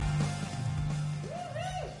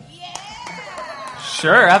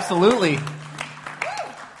Sure, absolutely.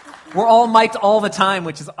 We're all mic'd all the time,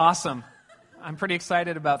 which is awesome. I'm pretty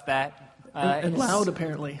excited about that. And loud,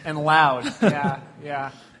 apparently. And loud, yeah.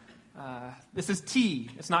 This is tea.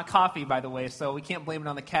 It's not coffee, by the way, so we can't blame it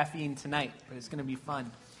on the caffeine tonight, but it's going to be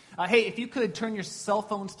fun. Hey, if you could turn your cell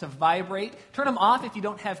phones to vibrate, turn them off if you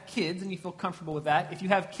don't have kids and you feel comfortable with that. If you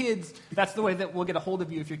have kids, that's the way that we'll get a hold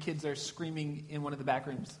of you if your kids are screaming in one of the back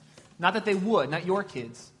rooms. Not that they would, not your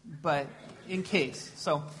kids, but in case.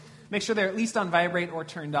 So make sure they're at least on vibrate or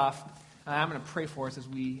turned off. I'm going to pray for us as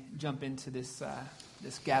we jump into this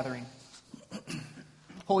gathering.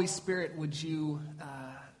 Holy Spirit, would you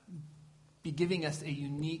be giving us a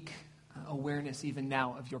unique awareness even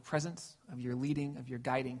now of your presence, of your leading, of your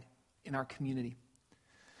guiding in our community.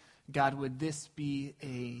 God, would this be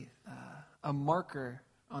a marker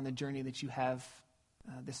on the journey that you have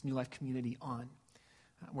this New Life community on,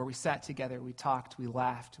 where we sat together, we talked, we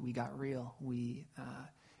laughed, we got real, we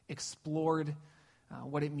explored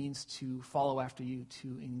what it means to follow after you,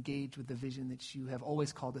 to engage with the vision that you have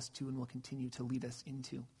always called us to and will continue to lead us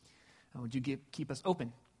into. Would you keep us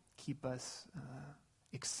open, keep us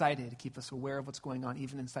excited, keep us aware of what's going on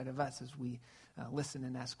even inside of us as we listen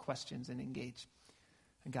and ask questions and engage.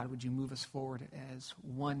 And God, would you move us forward as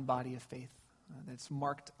one body of faith that's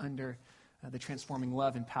marked under the transforming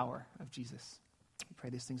love and power of Jesus. We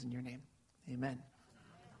pray these things in your name. Amen.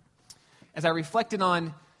 As I reflected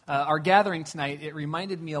on our gathering tonight, it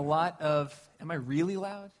reminded me a lot of, am I really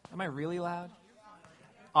loud? Am I really loud?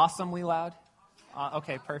 Awesomely loud?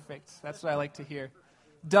 Okay, perfect. That's what I like to hear.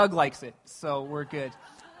 Doug likes it, so we're good.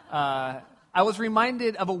 I was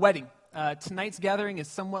reminded of a wedding. Tonight's gathering is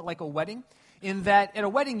somewhat like a wedding, in that at a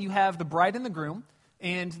wedding you have the bride and the groom,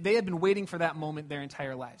 and they have been waiting for that moment their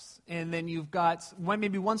entire lives. And then you've got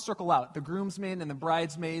maybe one circle out, the groomsmen and the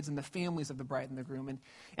bridesmaids and the families of the bride and the groom.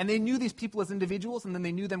 And they knew these people as individuals, and then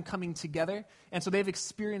they knew them coming together. And so they've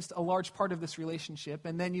experienced a large part of this relationship.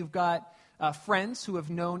 And then you've got friends who have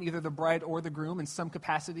known either the bride or the groom in some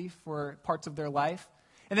capacity for parts of their life.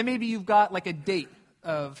 And then maybe you've got like a date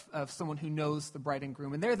of someone who knows the bride and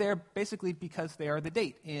groom. And they're there basically because they are the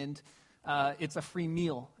date. And it's a free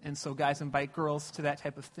meal, and so guys invite girls to that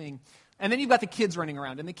type of thing. And then you've got the kids running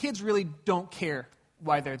around, and the kids really don't care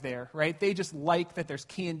why they're there, right? They just like that there's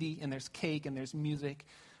candy, and there's cake, and there's music,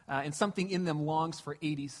 and something in them longs for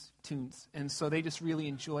 80s tunes, and so they just really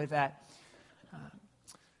enjoy that.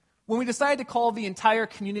 When we decided to call the entire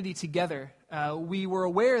community together, we were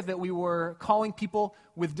aware that we were calling people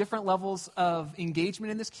with different levels of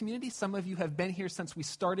engagement in this community. Some of you have been here since we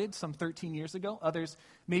started some 13 years ago. Others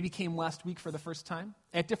maybe came last week for the first time,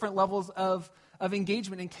 at different levels of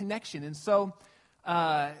engagement and connection. And so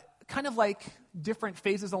kind of like different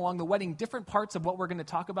phases along the wedding, different parts of what we're going to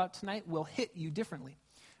talk about tonight will hit you differently.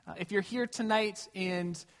 If you're here tonight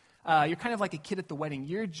and you're kind of like a kid at the wedding,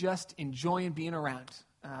 you're just enjoying being around.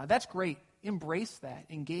 That's great. Embrace that.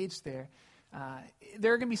 Engage there.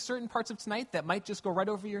 There are going to be certain parts of tonight that might just go right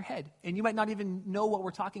over your head, and you might not even know what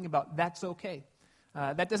we're talking about. That's okay.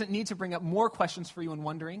 That doesn't need to bring up more questions for you and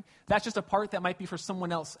wondering. That's just a part that might be for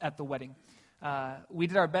someone else at the wedding. We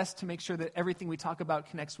did our best to make sure that everything we talk about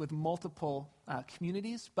connects with multiple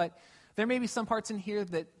communities, but there may be some parts in here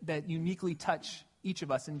that uniquely touch each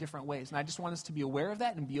of us in different ways, and I just want us to be aware of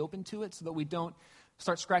that and be open to it so that we don't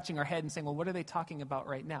start scratching our head and saying, well, what are they talking about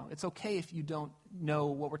right now? It's okay if you don't know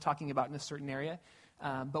what we're talking about in a certain area,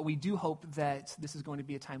 but we do hope that this is going to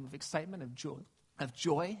be a time of excitement, of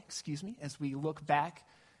joy, as we look back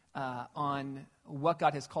on what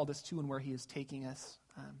God has called us to and where he is taking us.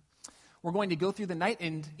 We're going to go through the night,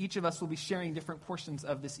 and each of us will be sharing different portions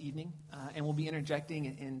of this evening, and we'll be interjecting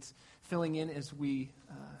and filling in as we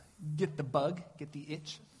get the bug, get the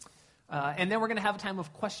itch. And then we're going to have a time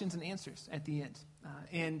of questions and answers at the end.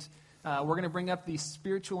 And we're going to bring up the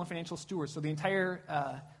spiritual and financial stewards, so the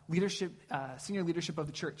entire senior leadership of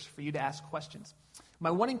the church, for you to ask questions.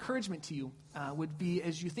 My one encouragement to you would be,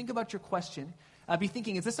 as you think about your question, be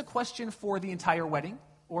thinking, is this a question for the entire wedding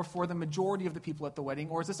or for the majority of the people at the wedding?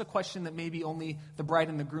 Or is this a question that maybe only the bride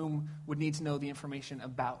and the groom would need to know the information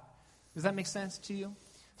about? Does that make sense to you?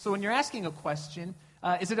 So when you're asking a question,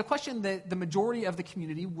 is it a question that the majority of the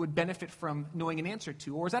community would benefit from knowing an answer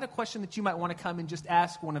to? Or is that a question that you might want to come and just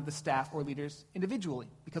ask one of the staff or leaders individually?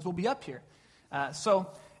 Because we'll be up here. So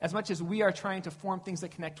as much as we are trying to form things that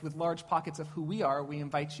connect with large pockets of who we are, we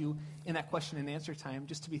invite you in that question and answer time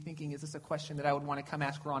just to be thinking, is this a question that I would want to come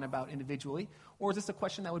ask Ron about individually? Or is this a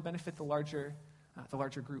question that would benefit the larger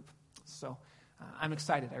group? So I'm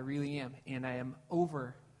excited. I really am. And I am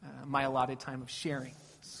over my allotted time of sharing.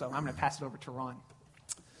 So I'm going to pass it over to Ron.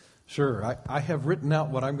 Sure. I have written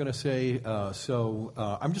out what I'm going to say, so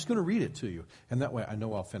I'm just going to read it to you. And that way I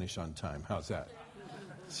know I'll finish on time. How's that?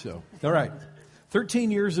 So, all right.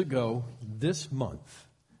 13 years ago this month,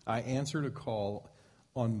 I answered a call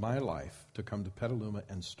on my life to come to Petaluma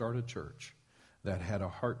and start a church that had a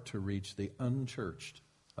heart to reach the unchurched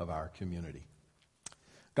of our community.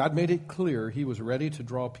 God made it clear He was ready to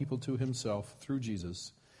draw people to Himself through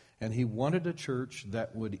Jesus, and He wanted a church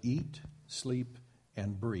that would eat, sleep,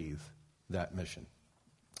 and breathe that mission.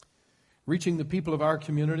 Reaching the people of our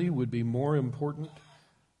community would be more important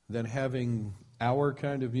than having our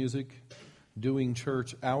kind of music, doing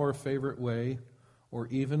church our favorite way, or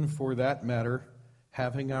even, for that matter,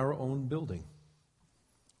 having our own building.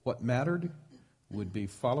 What mattered would be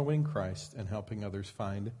following Christ and helping others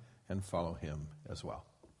find and follow Him as well.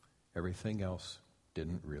 Everything else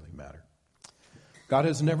didn't really matter. God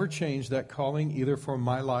has never changed that calling either for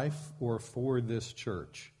my life or for this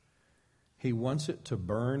church. He wants it to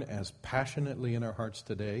burn as passionately in our hearts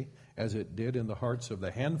today as it did in the hearts of the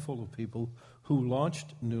handful of people who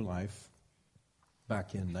launched New Life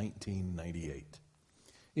back in 1998.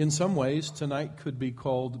 In some ways, tonight could be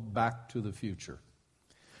called Back to the Future.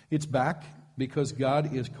 It's back because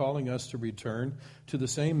God is calling us to return to the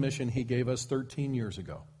same mission He gave us 13 years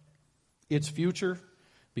ago. It's future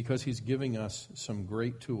because He's giving us some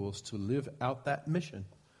great tools to live out that mission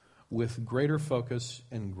with greater focus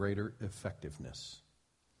and greater effectiveness.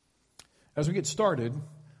 As we get started,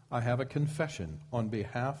 I have a confession on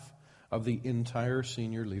behalf of the entire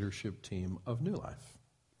senior leadership team of New Life.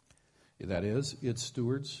 That is, its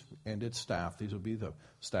stewards and its staff. These will be the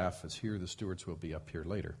staff that's here. The stewards will be up here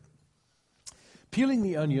later. Peeling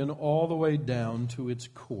the onion all the way down to its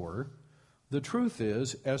core, the truth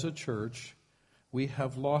is, as a church, we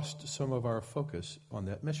have lost some of our focus on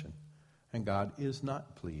that mission, and God is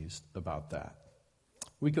not pleased about that.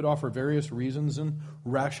 We could offer various reasons and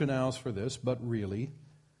rationales for this, but really,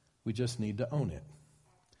 we just need to own it.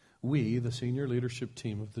 We, the senior leadership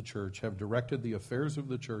team of the church, have directed the affairs of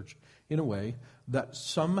the church in a way that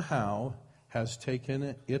somehow has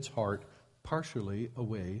taken its heart partially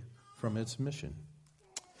away from its mission.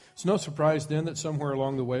 It's no surprise then that somewhere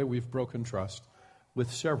along the way we've broken trust with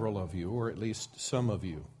several of you, or at least some of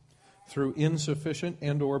you. Through insufficient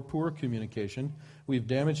and or poor communication, we've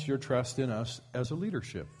damaged your trust in us as a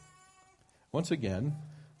leadership. Once again,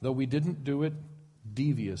 though we didn't do it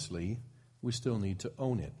deviously, we still need to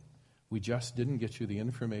own it. We just didn't get you the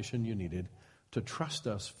information you needed to trust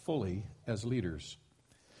us fully as leaders.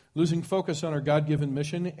 Losing focus on our God-given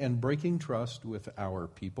mission and breaking trust with our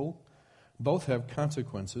people both have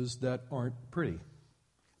consequences that aren't pretty.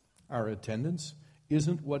 Our attendance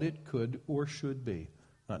isn't what it could or should be.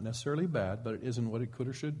 Not necessarily bad, but it isn't what it could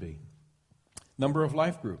or should be. Number of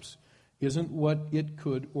life groups isn't what it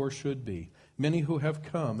could or should be. Many who have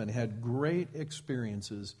come and had great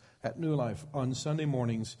experiences at New Life on Sunday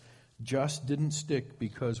mornings just didn't stick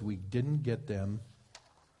because we didn't get them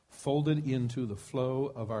folded into the flow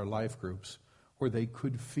of our life groups where they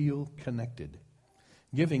could feel connected.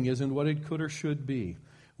 Giving isn't what it could or should be.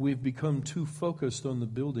 We've become too focused on the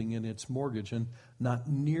building and its mortgage and not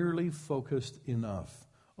nearly focused enough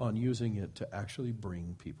on using it to actually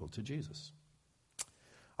bring people to Jesus.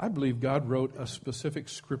 I believe God wrote a specific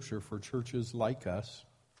scripture for churches like us.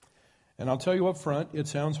 And I'll tell you up front, it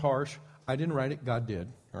sounds harsh. I didn't write it, God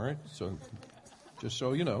did. All right? So just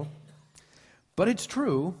so you know. But it's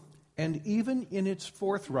true, and even in its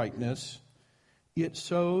forthrightness, it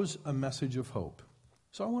sows a message of hope.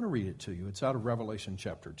 So I want to read it to you. It's out of Revelation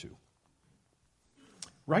chapter 2.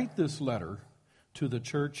 Write this letter to the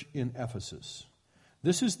church in Ephesus.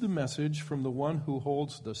 This is the message from the one who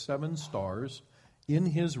holds the 7 stars in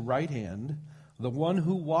his right hand, the one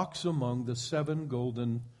who walks among the 7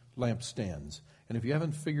 golden lampstands. And if you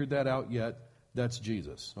haven't figured that out yet, that's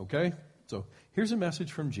Jesus, okay? So here's a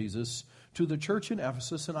message from Jesus to the church in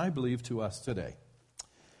Ephesus, and I believe to us today.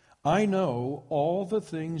 I know all the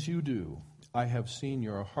things you do. I have seen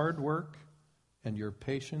your hard work and your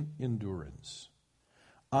patient endurance.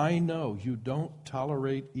 I know you don't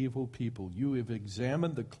tolerate evil people. You have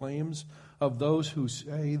examined the claims of those who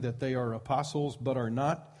say that they are apostles but are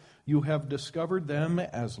not. You have discovered them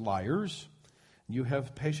as liars. You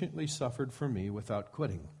have patiently suffered for me without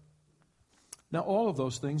quitting. Now, all of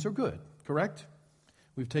those things are good, correct?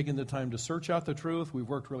 We've taken the time to search out the truth. We've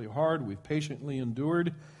worked really hard. We've patiently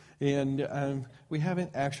endured. And we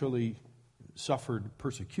haven't actually suffered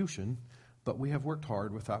persecution, but we have worked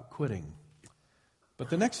hard without quitting. But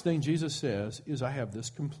the next thing Jesus says is, I have this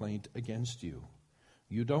complaint against you.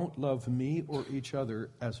 You don't love me or each other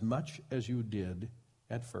as much as you did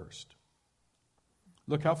at first.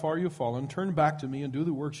 Look how far you've fallen. Turn back to me and do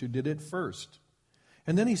the works you did at first.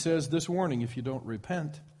 And then he says this warning, if you don't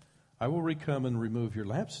repent, I will come and remove your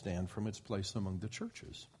lampstand from its place among the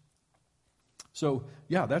churches. So,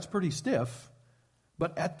 yeah, that's pretty stiff.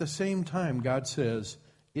 But at the same time, God says,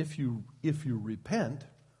 if you repent,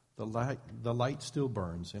 the light still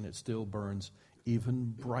burns, and it still burns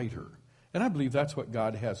even brighter. And I believe that's what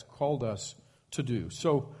God has called us to do.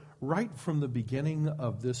 So, right from the beginning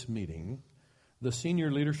of this meeting, the senior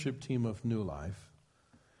leadership team of New Life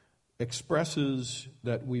expresses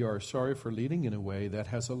that we are sorry for leading in a way that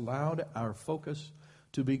has allowed our focus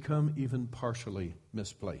to become even partially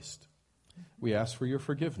misplaced. We ask for your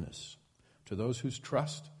forgiveness. To those whose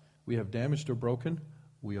trust we have damaged or broken,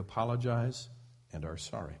 we apologize and are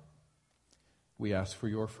sorry. We ask for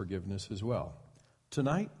your forgiveness as well.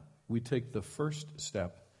 Tonight, we take the first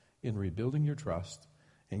step in rebuilding your trust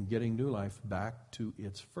and getting New Life back to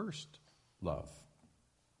its first love.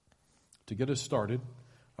 To get us started,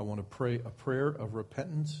 I want to pray a prayer of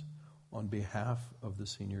repentance on behalf of the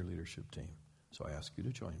senior leadership team. So I ask you to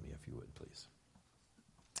join me if you would, please.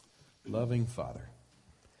 Loving Father,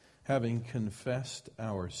 having confessed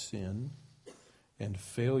our sin and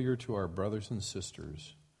failure to our brothers and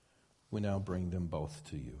sisters, we now bring them both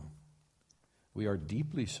to you. We are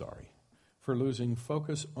deeply sorry for losing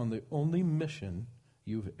focus on the only mission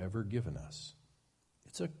you've ever given us.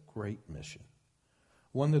 It's a great mission,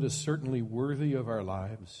 one that is certainly worthy of our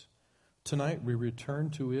lives. Tonight we return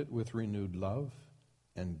to it with renewed love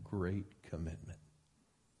and great commitment.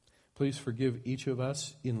 Please forgive each of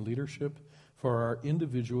us in leadership for our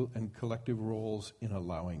individual and collective roles in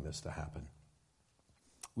allowing this to happen.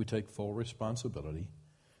 We take full responsibility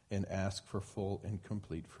and ask for full and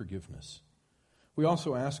complete forgiveness. We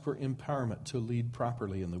also ask for empowerment to lead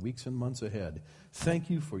properly in the weeks and months ahead. Thank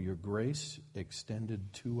you for your grace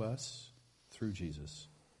extended to us through Jesus.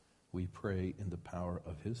 We pray in the power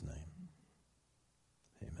of his name.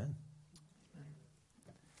 Amen.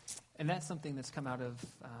 And that's something that's come out of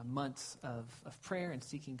months of prayer and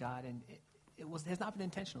seeking God. And it has not been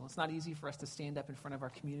intentional. It's not easy for us to stand up in front of our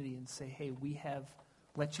community and say, hey, we have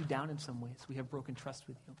let you down in some ways. We have broken trust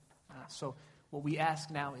with you. So what we ask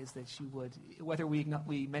now is that you would, whether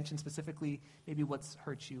we mention specifically maybe what's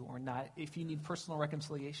hurt you or not, if you need personal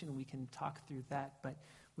reconciliation, we can talk through that. But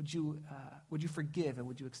would you forgive and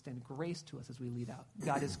would you extend grace to us as we lead out?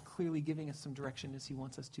 God is clearly giving us some direction as he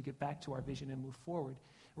wants us to get back to our vision and move forward.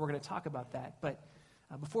 We're going to talk about that. But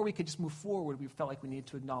before we could just move forward, we felt like we needed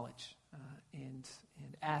to acknowledge and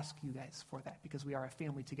ask you guys for that because we are a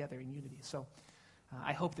family together in unity. So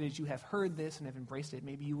I hope that as you have heard this and have embraced it,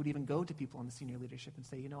 maybe you would even go to people in the senior leadership and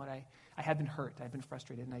say, you know what, I have been hurt, I've been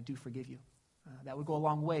frustrated, and I do forgive you. That would go a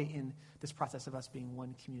long way in this process of us being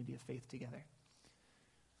one community of faith together.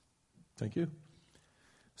 Thank you.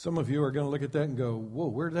 Some of you are going to look at that and go, whoa,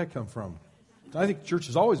 where did that come from? I think church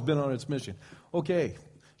has always been on its mission. Okay,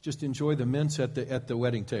 just enjoy the mince at the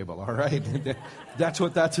wedding table, all right? That's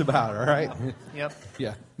what that's about, all right? Yep.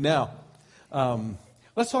 Yeah. Now,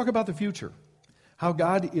 let's talk about the future. How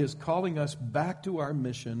God is calling us back to our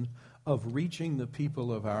mission of reaching the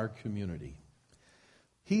people of our community.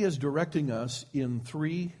 He is directing us in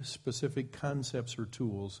 3 specific concepts or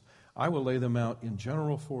tools. I will lay them out in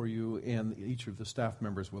general for you, and each of the staff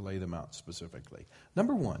members will lay them out specifically.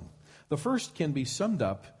 Number 1, the first can be summed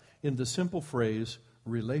up in the simple phrase,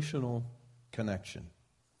 relational connection.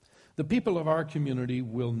 The people of our community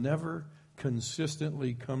will never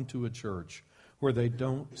consistently come to a church where they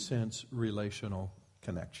don't sense relational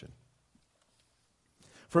connection.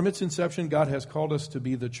 From its inception, God has called us to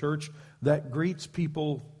be the church that greets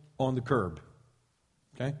people on the curb.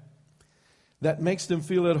 Okay? That makes them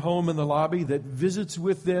feel at home in the lobby, that visits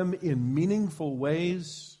with them in meaningful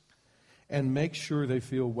ways, and makes sure they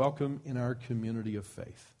feel welcome in our community of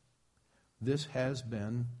faith. This has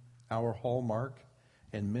been our hallmark,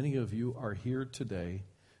 and many of you are here today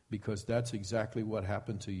because that's exactly what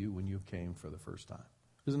happened to you when you came for the first time.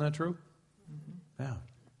 Isn't that true? Mm-hmm. Yeah.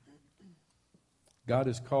 God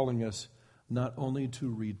is calling us not only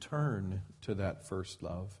to return to that first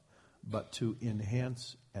love, but to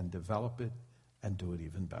enhance and develop it and do it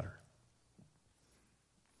even better.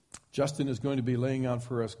 Justin is going to be laying out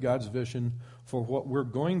for us God's vision for what we're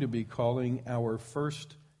going to be calling our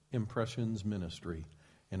First Impressions ministry.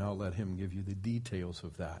 And I'll let him give you the details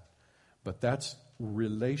of that. But that's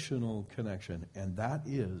relational connection, and that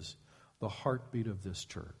is the heartbeat of this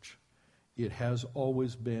church. It has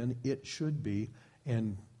always been, it should be,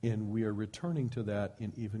 and we are returning to that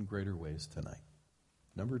in even greater ways tonight.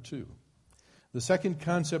 Number 2, the second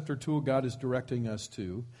concept or tool God is directing us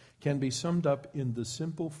to can be summed up in the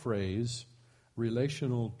simple phrase,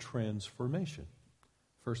 relational transformation.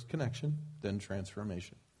 First connection, then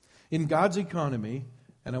transformation. In God's economy,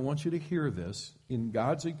 and I want you to hear this, in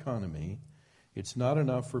God's economy, it's not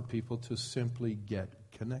enough for people to simply get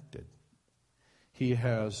connected. He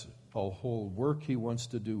has a whole work He wants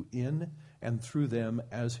to do in and through them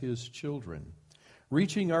as His children.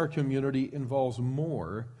 Reaching our community involves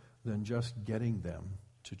more than just getting them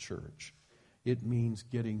to church. It means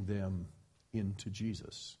getting them into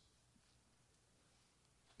Jesus,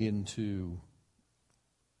 into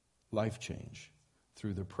life change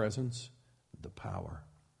through the presence, the power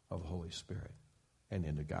of the Holy Spirit, and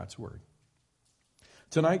into God's Word.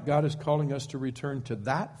 Tonight, God is calling us to return to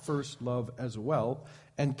that first love as well,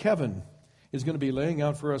 and Kevin is going to be laying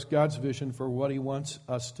out for us God's vision for what He wants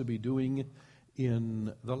us to be doing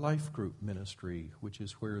in the life group ministry, which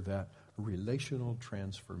is where that relational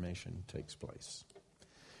transformation takes place.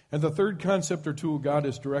 And the third concept or tool God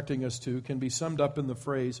is directing us to can be summed up in the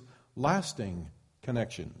phrase, lasting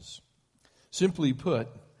connections. Simply put,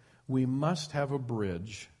 we must have a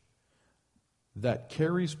bridge that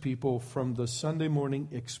carries people from the Sunday morning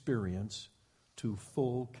experience to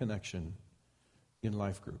full connection in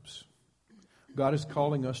life groups. God is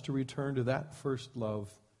calling us to return to that first love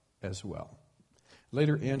as well.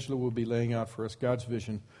 Later, Angela will be laying out for us God's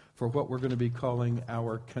vision for what we're going to be calling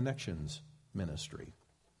our Connections ministry.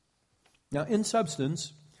 Now, in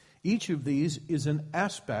substance, each of these is an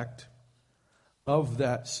aspect of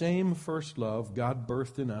that same first love God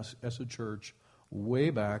birthed in us as a church way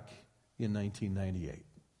back in 1998.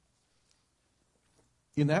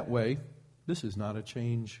 In that way, this is not a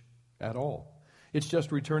change at all. It's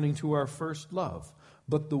just returning to our first love.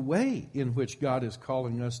 But the way in which God is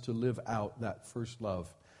calling us to live out that first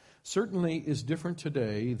love certainly is different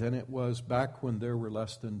today than it was back when there were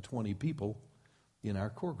less than 20 people in our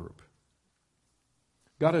core group.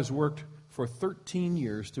 God has worked for 13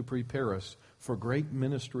 years to prepare us for great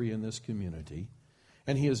ministry in this community,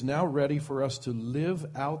 and He is now ready for us to live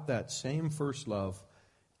out that same first love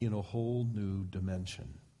in a whole new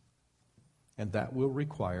dimension. And that will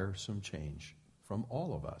require some change from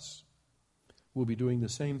all of us. We'll be doing the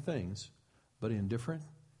same things, but in different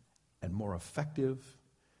and more effective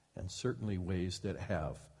and certainly ways that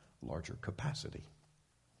have larger capacity.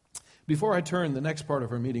 Before I turn the next part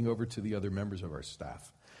of our meeting over to the other members of our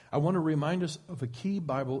staff, I want to remind us of a key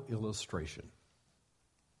Bible illustration.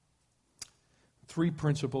 3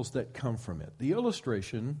 principles that come from it. The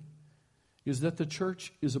illustration is that the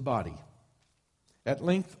church is a body. At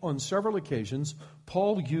length, on several occasions,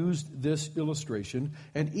 Paul used this illustration,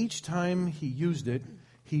 and each time he used it,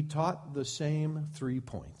 he taught the same 3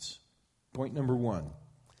 points. Point number 1,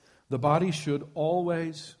 the body should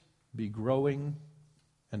always be growing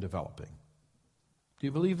and developing. Do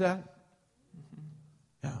you believe that?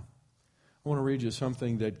 Yeah. I want to read you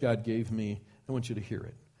something that God gave me. I want you to hear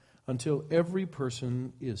it. Until every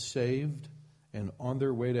person is saved and on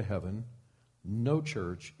their way to heaven, no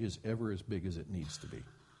church is ever as big as it needs to be.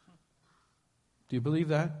 Do you believe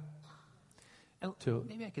that?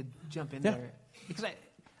 Maybe I could jump in there. Because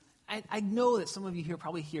I know that some of you here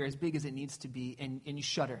probably hear as big as it needs to be, and you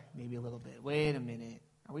shudder maybe a little bit. Wait a minute.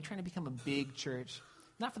 Are we trying to become a big church?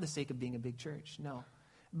 Not for the sake of being a big church, no.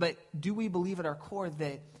 But do we believe at our core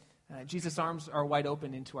that Jesus' arms are wide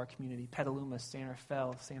open into our community? Petaluma, San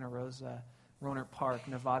Rafael, Santa Rosa, Rohnert Park,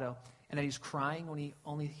 Novato. And that He's crying when He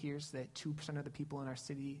only hears that 2% of the people in our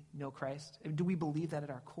city know Christ? Do we believe that at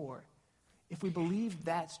our core? If we believe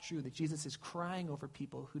that's true, that Jesus is crying over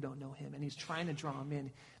people who don't know Him and He's trying to draw them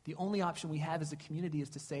in, the only option we have as a community is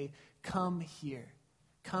to say, come here.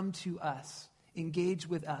 Come to us. Engage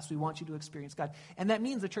with us. We want you to experience God. And that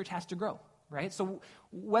means the church has to grow, right? So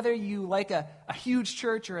whether you like a huge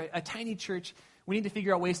church or a tiny church, we need to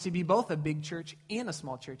figure out ways to be both a big church and a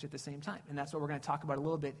small church at the same time. And that's what we're going to talk about a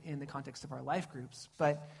little bit in the context of our life groups.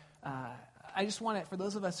 But I just want to, for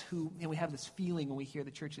those of us who, we have this feeling when we hear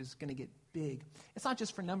the church is going to get big, it's not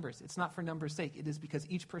just for numbers. It's not for numbers' sake. It is because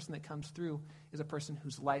each person that comes through is a person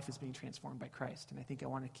whose life is being transformed by Christ. And I think I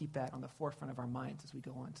want to keep that on the forefront of our minds as we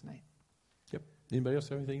go on tonight. Yep. Anybody else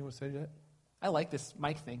have anything you want to say to that? I like this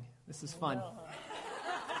mic thing. This is fun.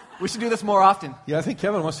 We should do this more often. Yeah, I think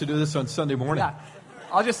Kevin wants to do this on Sunday morning. Yeah.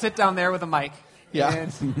 I'll just sit down there with a mic. Yeah,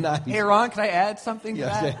 and, nice. Hey, Ron, can I add something to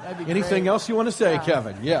that? That'd be anything great. else you want to say,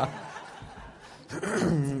 Kevin? Yeah.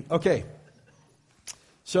 Okay.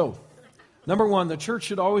 So, number 1, the church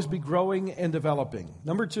should always be growing and developing.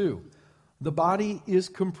 Number 2, the body is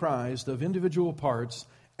comprised of individual parts,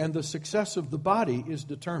 and the success of the body is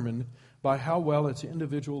determined by how well its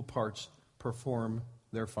individual parts perform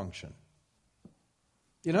their function.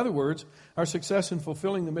 In other words, our success in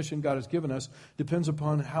fulfilling the mission God has given us depends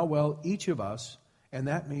upon how well each of us, and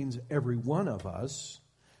that means every one of us,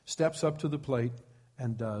 steps up to the plate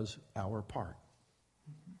and does our part.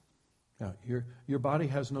 Now, your body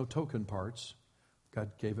has no token parts.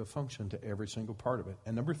 God gave a function to every single part of it.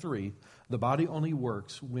 And number 3, the body only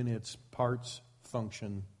works when its parts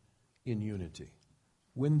function in unity.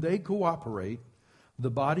 When they cooperate,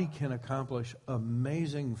 the body can accomplish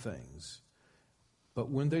amazing things. But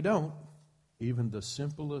when they don't, even the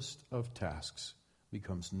simplest of tasks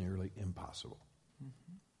becomes nearly impossible.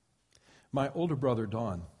 Mm-hmm. My older brother,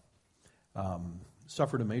 Don,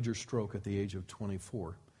 suffered a major stroke at the age of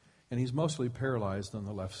 24, and he's mostly paralyzed on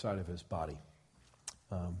the left side of his body.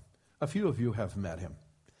 A few of you have met him.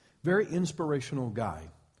 Very inspirational guy,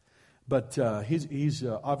 but he's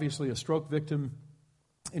obviously a stroke victim,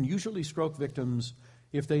 and usually stroke victims,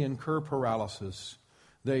 if they incur paralysis,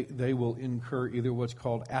 they will incur either what's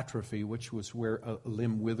called atrophy, which was where a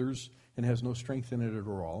limb withers and has no strength in it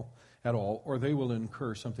at all, or they will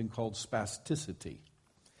incur something called spasticity.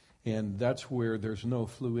 And that's where there's no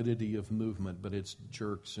fluidity of movement, but it's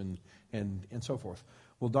jerks and so forth.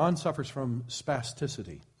 Well, Don suffers from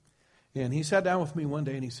spasticity. And he sat down with me one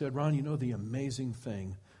day and he said, Ron, you know the amazing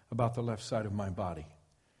thing about the left side of my body?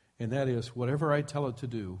 And that is, whatever I tell it to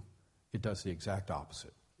do, it does the exact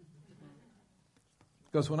opposite.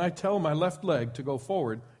 Because when I tell my left leg to go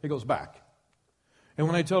forward, it goes back. And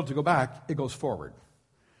when I tell it to go back, it goes forward.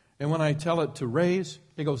 And when I tell it to raise,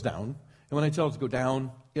 it goes down. And when I tell it to go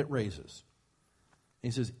down, it raises.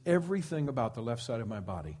 And he says, everything about the left side of my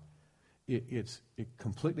body, it's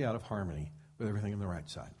completely out of harmony with everything on the right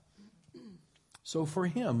side. So for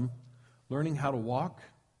him, learning how to walk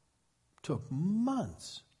took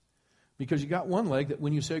months. Because you got one leg that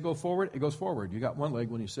when you say go forward, it goes forward. You got one leg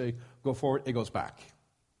when you say go forward, it goes back.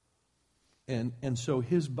 And so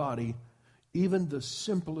his body, even the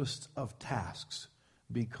simplest of tasks,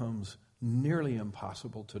 becomes nearly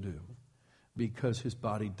impossible to do because his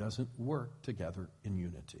body doesn't work together in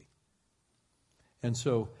unity. And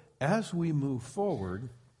so as we move forward,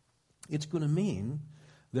 it's going to mean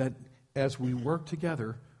that as we work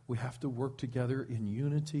together, we have to work together in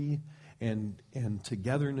unity and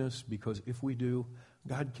togetherness, because if we do,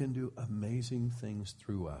 God can do amazing things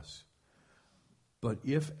through us. But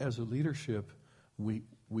if, as a leadership, we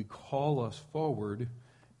call us forward,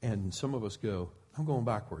 and some of us go, I'm going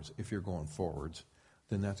backwards. If you're going forwards,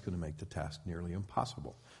 then that's going to make the task nearly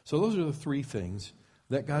impossible. So those are the 3 things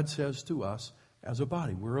that God says to us as a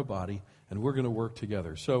body. We're a body, and we're going to work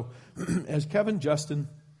together. So as Kevin, Justin,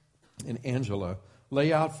 and Angela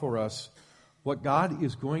lay out for us what God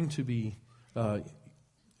is going to be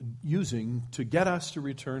using to get us to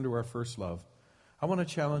return to our first love, I want to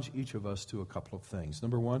challenge each of us to a couple of things.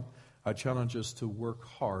 Number 1, I challenge us to work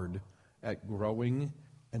hard at growing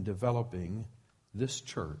and developing this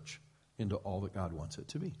church into all that God wants it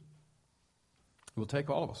to be. It will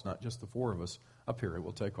take all of us, not just the 4 of us up here. It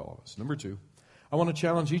will take all of us. Number 2, I want to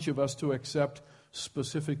challenge each of us to accept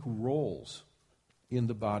specific roles in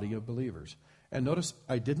the body of believers. And notice,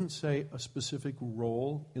 I didn't say a specific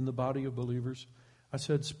role in the body of believers. I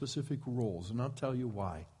said specific roles, and I'll tell you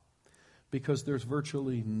why. Because there's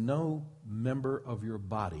virtually no member of your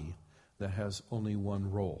body that has only one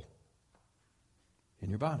role in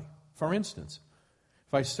your body. For instance,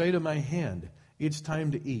 if I say to my hand, it's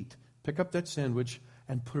time to eat, pick up that sandwich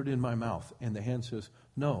and put it in my mouth, and the hand says,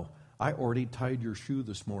 no, I already tied your shoe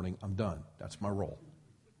this morning, I'm done. That's my role.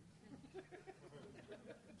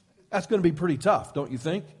 That's going to be pretty tough, don't you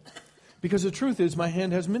think? Because the truth is, my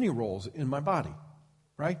hand has many roles in my body,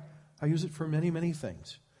 right? I use it for many, many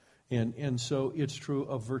things. And so it's true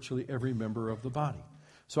of virtually every member of the body.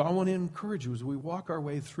 So I want to encourage you as we walk our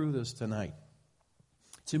way through this tonight.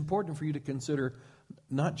 It's important for you to consider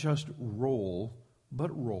not just role, but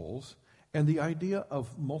roles. And the idea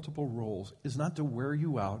of multiple roles is not to wear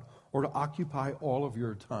you out or to occupy all of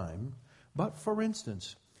your time. But for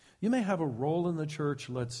instance, you may have a role in the church,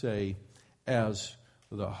 let's say, as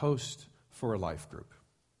the host for a life group.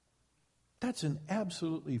 That's an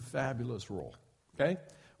absolutely fabulous role, okay?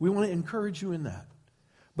 We want to encourage you in that.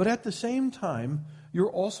 But at the same time, you're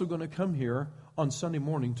also going to come here on Sunday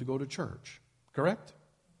morning to go to church, correct?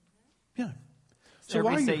 Yeah. So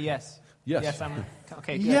everybody say yes. Yes. Yes, I'm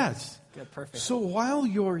okay. Good. Yes. Good. Perfect. So while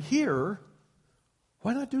you're here,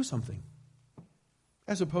 why not do something?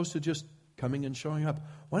 As opposed to just coming and showing up.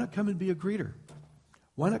 Why not come and be a greeter?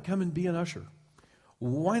 Why not come and be an usher?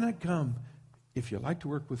 Why not come, if you like to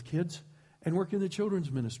work with kids, and work in the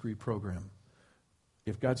children's ministry program?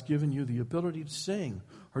 If God's given you the ability to sing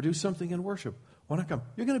or do something in worship, why not come?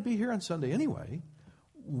 You're going to be here on Sunday anyway.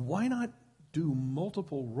 why not do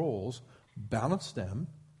multiple roles, balance them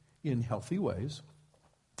in healthy ways?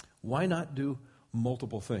 Why not do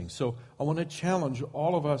multiple things? So I want to challenge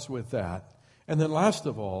all of us with that. And then last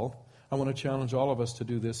of all, I want to challenge all of us to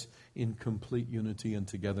do this in complete unity and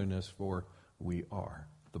togetherness, for we are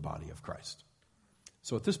the body of Christ.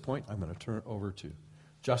 So at this point, I'm going to turn it over to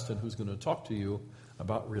Justin, who's going to talk to you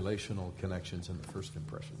about relational connections in the First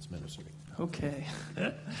Impressions ministry. Okay.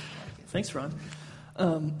 Thanks, Ron.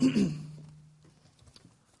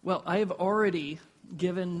 Well, I have already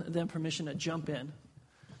given them permission to jump in.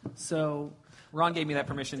 So Ron gave me that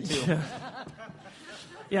permission, too.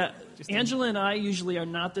 Yeah, Angela and I usually are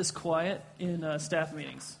not this quiet in staff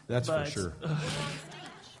meetings. That's for sure.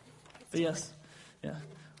 But yes, yeah.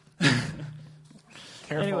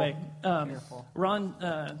 Careful. Anyway, Careful.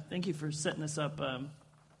 Ron, thank you for setting this up.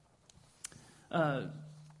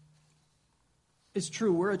 It's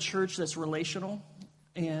true, we're a church that's relational,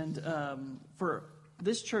 and for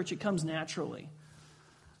this church, it comes naturally.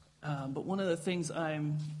 But one of the things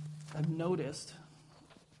I've noticed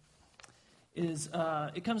is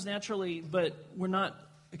it comes naturally, but we're not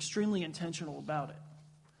extremely intentional about it.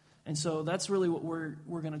 And so that's really what we're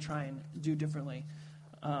going to try and do differently.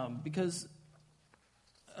 Because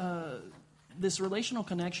this relational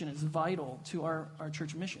connection is vital to our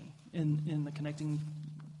church mission in the connecting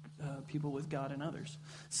people with God and others.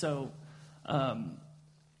 So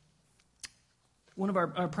one of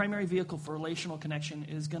our primary vehicle for relational connection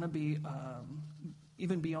is going to be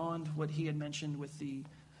even beyond what he had mentioned with the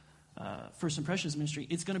First Impressions ministry.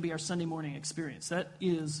 It's going to be our Sunday morning experience. That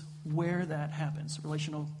is where that happens,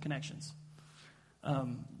 relational connections.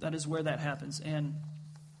 That is where that happens. And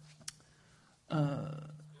I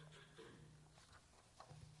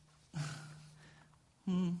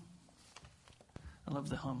love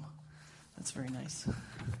the hum. That's very nice.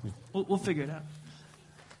 We'll figure it out.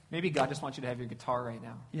 Maybe God just wants you to have your guitar right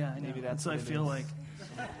now. Yeah, I know. Maybe that's what what I feel is.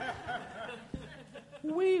 like.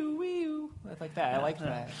 Wee-oo. Like that. I like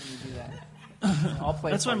that when you do that. I'll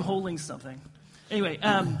play. That's why I'm you. holding something. Anyway,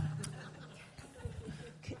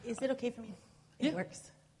 is it okay for me? Yeah. It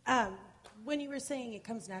works. When you were saying it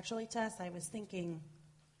comes naturally to us, I was thinking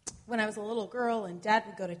when I was a little girl and Dad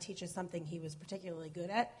would go to teach us something he was particularly good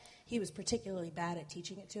at, he was particularly bad at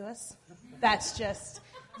teaching it to us. That's just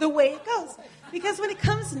the way it goes. Because when it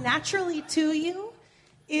comes naturally to you,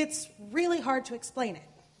 it's really hard to explain it.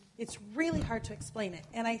 It's really hard to explain it.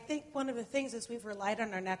 And I think one of the things is we've relied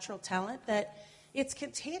on our natural talent, that it's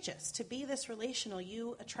contagious. To be this relational,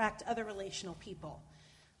 you attract other relational people.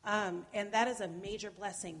 And that is a major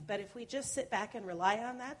blessing. But if we just sit back and rely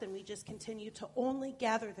on that, then we just continue to only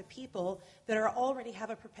gather the people that already have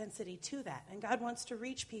a propensity to that. And God wants to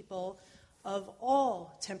reach people of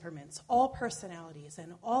all temperaments, all personalities,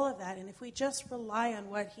 and all of that. And if we just rely on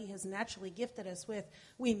what He has naturally gifted us with,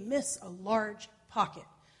 we miss a large pocket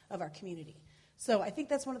of our community. So I think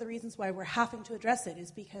that's one of the reasons why we're having to address it, is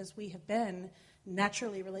because we have been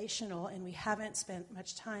naturally relational and we haven't spent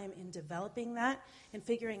much time in developing that and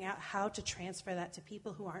figuring out how to transfer that to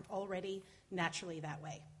people who aren't already naturally that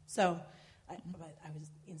way. So I was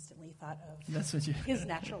instantly thought of that's what you. his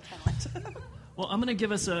natural talent. Well, I'm going to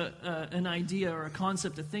give us an idea or a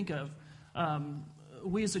concept to think of.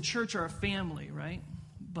 We as a church are a family, right?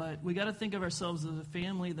 But we got to think of ourselves as a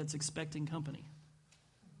family that's expecting company,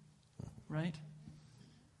 right?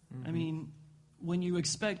 Mm-hmm. I mean, when you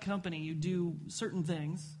expect company, you do certain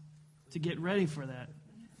things to get ready for that,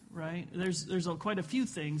 right? There's quite a few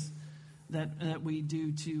things that we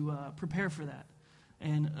do to prepare for that,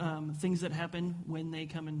 and things that happen when they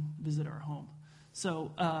come and visit our home.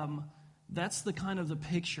 So that's the kind of the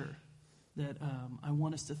picture that I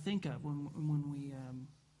want us to think of when we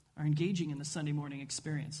are engaging in the Sunday morning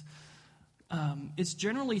experience. It's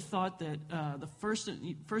generally thought that the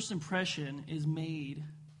first impression is made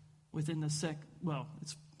within the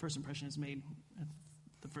first impression is made at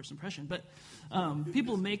the first impression. But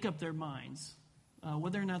people make up their minds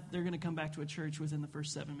whether or not they're going to come back to a church within the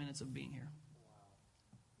first 7 minutes of being here.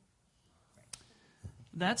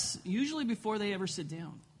 That's usually before they ever sit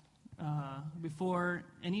down, before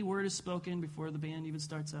any word is spoken, before the band even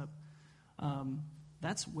starts up.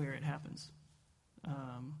 That's where it happens.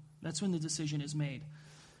 That's when the decision is made.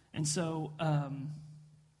 And so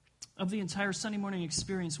of the entire Sunday morning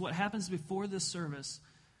experience, what happens before this service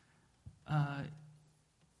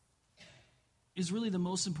is really the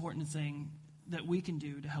most important thing that we can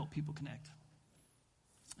do to help people connect.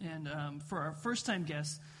 And for our first-time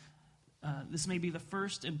guests, this may be the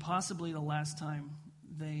first and possibly the last time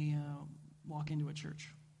they walk into a church.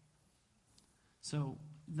 So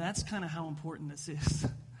that's kind of how important this is.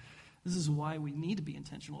 This is why we need to be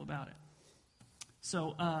intentional about it.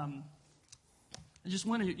 So I just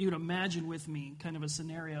wanted you to imagine with me kind of a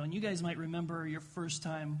scenario. And you guys might remember your first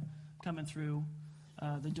time coming through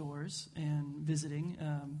the doors and visiting,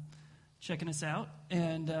 checking us out.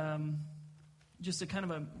 And just a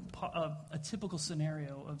kind of a typical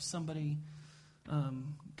scenario of somebody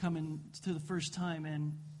coming to the first time,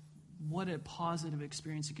 and what a positive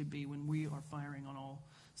experience it could be when we are firing on all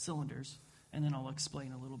cylinders. And then I'll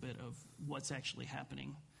explain a little bit of what's actually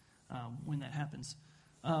happening when that happens.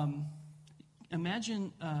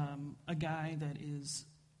 Imagine a guy that is,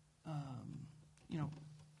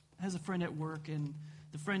 has a friend at work, and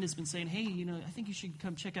the friend has been saying, hey, I think you should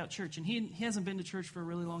come check out church. And he hasn't been to church for a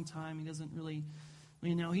really long time. He doesn't really,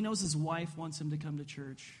 he knows his wife wants him to come to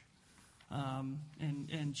church.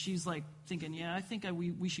 And she's like thinking, yeah, I think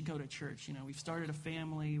we should go to church. We've started a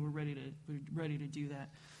family. We're ready to do that.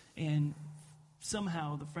 And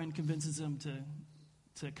somehow the friend convinces him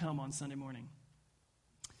to come on Sunday morning.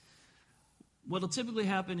 What'll typically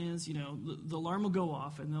happen is, the alarm will go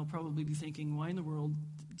off, and they'll probably be thinking, why in the world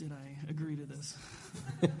did I agree to this?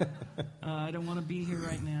 I don't want to be here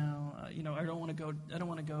right now. I don't want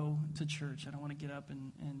to go to church. I don't want to get up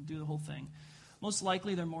and do the whole thing. Most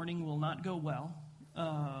likely their morning will not go well.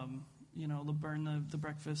 They'll burn the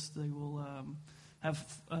breakfast. They will have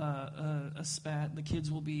a spat. The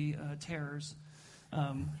kids will be terrors.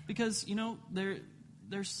 Because,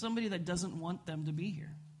 there's somebody that doesn't want them to be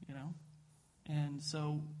here, And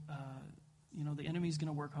so, the enemy's going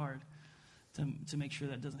to work hard to make sure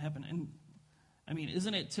that doesn't happen. And, I mean,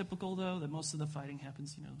 isn't it typical, though, that most of the fighting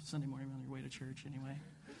happens, Sunday morning on your way to church anyway?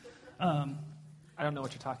 I don't know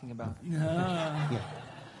what you're talking about. Yeah.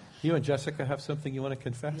 You and Jessica have something you want to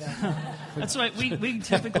confess? Yeah. That's right. We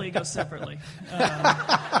typically go separately.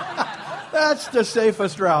 That's the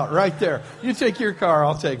safest route right there. You take your car,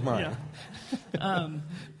 I'll take mine. Yeah.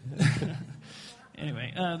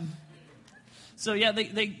 Anyway, so yeah,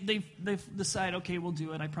 they decide, okay, we'll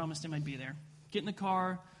do it. I promised him I'd be there. Get in the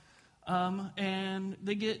car, and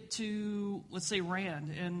they get to, let's say,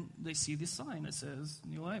 Rand, and they see this sign that says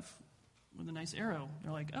New Life with a nice arrow.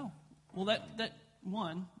 They're like, oh, well, that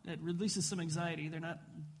releases some anxiety. They're not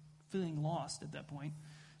feeling lost at that point.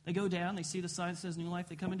 They go down, they see the sign that says New Life,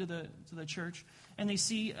 they come into the church, and they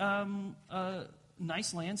see a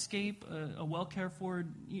nice landscape, a well cared for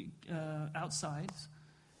outside,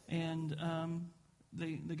 and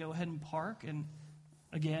they go ahead and park, and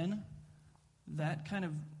again, that kind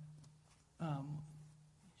of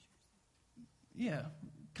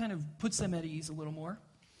puts them at ease a little more.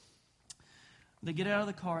 They get out of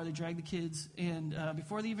the car, they drag the kids, and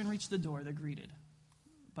before they even reach the door, they're greeted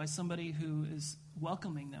by somebody who is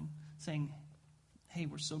welcoming them, saying, hey,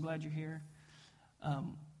 we're so glad you're here.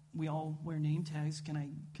 We all wear name tags. Can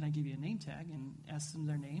I give you a name tag? And ask them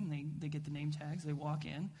their name. They get the name tags. They walk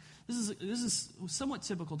in. This is somewhat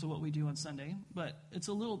typical to what we do on Sunday, but it's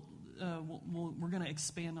a little, we're going to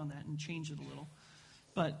expand on that and change it a little.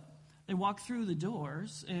 But they walk through the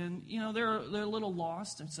doors, and, they're a little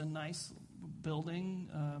lost. It's a nice building.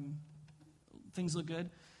 Things look good.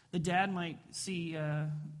 The dad might see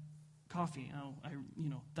coffee.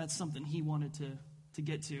 That's something he wanted to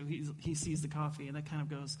get to. He sees the coffee, and that kind of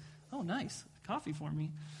goes, oh, nice, coffee for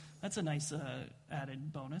me. That's a nice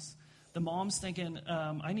added bonus. The mom's thinking,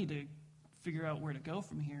 I need to figure out where to go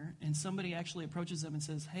from here. And somebody actually approaches them and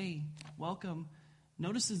says, hey, welcome.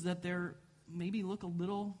 Notices that they're maybe look a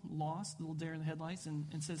little lost, a little deer in the headlights, and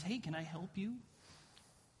says, hey, can I help you?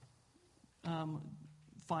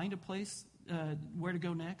 Find a place where to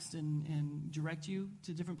go next and direct you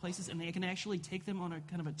to different places. And they can actually take them on a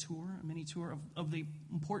kind of a tour, a mini tour of the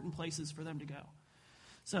important places for them to go.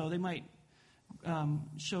 So they might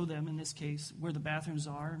show them, in this case, where the bathrooms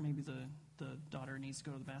are. Maybe the daughter needs to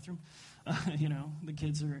go to the bathroom. The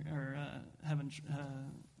kids are having...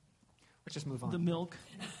 Let's just move on. The milk.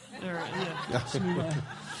 Just move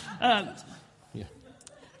on.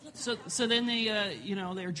 So then they,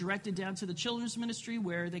 they're directed down to the children's ministry,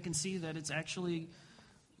 where they can see that it's actually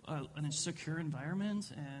a secure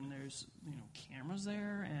environment, and there's cameras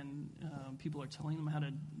there, and people are telling them how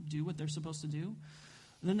to do what they're supposed to do.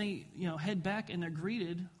 Then they head back, and they're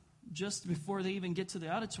greeted just before they even get to the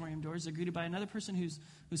auditorium doors. They're greeted by another person who's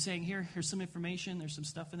saying, here's some information. There's some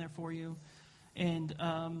stuff in there for you, and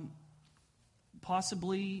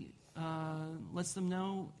possibly lets them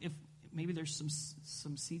know if maybe there's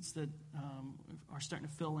some seats that are starting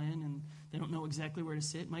to fill in and they don't know exactly where to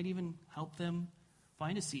sit. Might even help them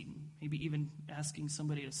find a seat, and maybe even asking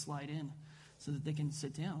somebody to slide in so that they can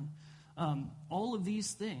sit down. All of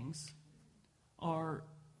these things are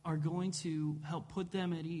are going to help put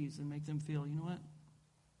them at ease and make them feel, you know what?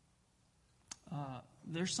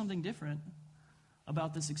 There's something different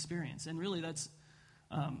about this experience. And really that's,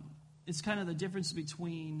 it's kind of the difference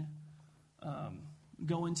between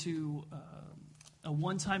going to a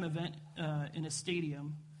one-time event in a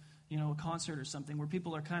stadium, a concert or something, where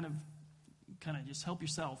people are kind of just help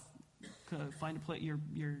yourself, find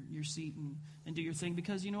your seat and do your thing,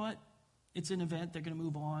 because you know what? It's an event. They're going to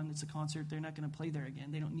move on. It's a concert. They're not going to play there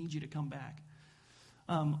again. They don't need you to come back.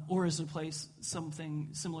 Or as a place, something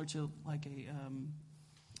similar to like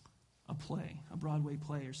a play, a Broadway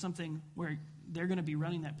play, or something where they're going to be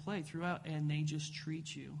running that play throughout, and they just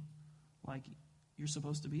treat you like you're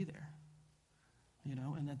supposed to be there,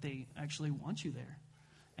 and that they actually want you there,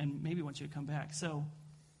 and maybe want you to come back. So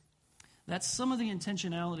that's some of the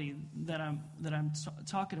intentionality that I'm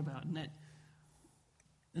talking about, and that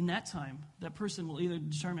in that time, that person will either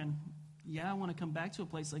determine, I want to come back to a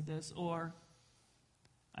place like this, or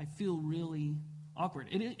I feel really awkward.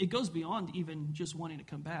 It goes beyond even just wanting to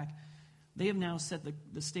come back. They have now set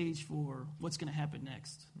the stage for what's going to happen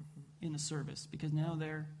next in the service, because now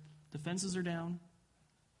their defenses are down.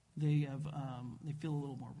 They feel a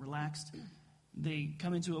little more relaxed. They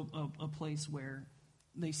come into a place where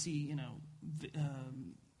they see,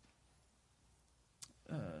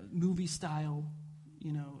 movie style,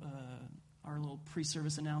 our little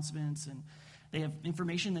pre-service announcements, and they have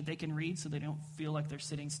information that they can read, so they don't feel like they're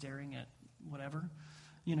sitting staring at whatever.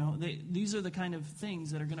 These are the kind of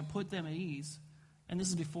things that are going to put them at ease. And this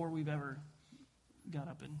is before we've ever got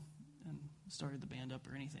up and started the band up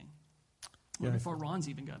or anything. Or before Ron's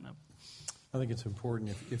even gotten up. I think it's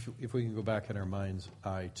important if we can go back in our mind's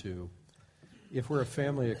eye to, if we're a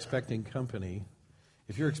family expecting company,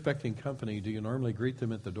 if you're expecting company, do you normally greet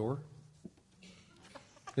them at the door?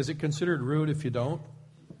 Is it considered rude if you don't?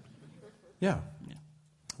 Yeah.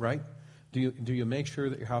 Right? Do you make sure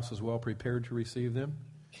that your house is well prepared to receive them?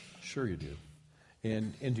 Sure you do.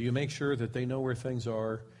 And do you make sure that they know where things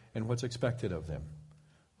are and what's expected of them?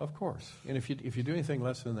 Of course. And if you do anything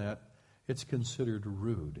less than that, it's considered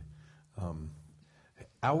rude.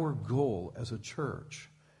 Our goal as a church,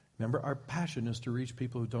 remember, our passion is to reach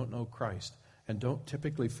people who don't know Christ and don't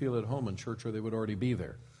typically feel at home in church, or they would already be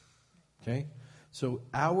there. Okay? So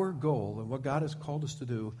our goal, and what God has called us to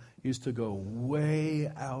do, is to go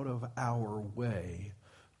way out of our way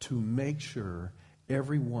to make sure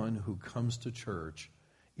everyone who comes to church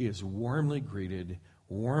is warmly greeted,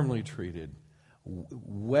 warmly treated,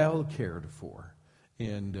 well cared for.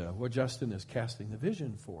 And what Justin is casting the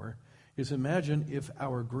vision for is, imagine if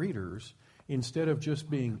our greeters, instead of just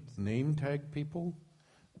being name tag people,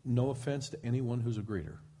 no offense to anyone who's a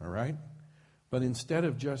greeter, all right? But instead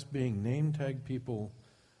of just being name tag people,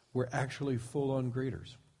 we're actually full-on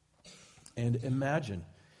greeters. And imagine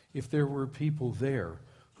if there were people there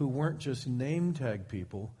who weren't just name tag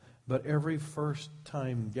people, but every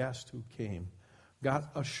first-time guest who came got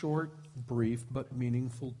a short, brief, but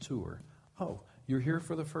meaningful tour. Oh, you're here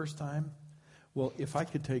for the first time? Well, if I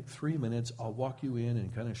could take 3 minutes, I'll walk you in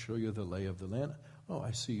and kind of show you the lay of the land. Oh,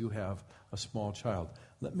 I see you have a small child.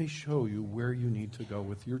 Let me show you where you need to go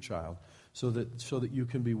with your child so that you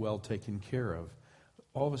can be well taken care of.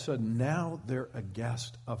 All of a sudden, now they're a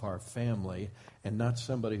guest of our family and not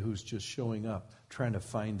somebody who's just showing up trying to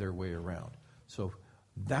find their way around. So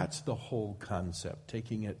that's the whole concept.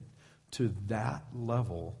 Taking it to that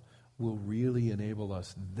level will really enable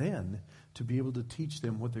us then to be able to teach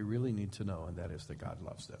them what they really need to know, and that is that God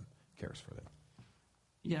loves them, cares for them.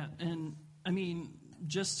 Yeah, and I mean,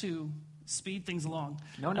 just to speed things along.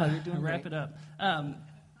 No, you're doing wrap great. it up.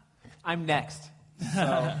 I'm next.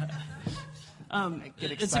 So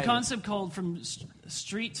it's a concept called from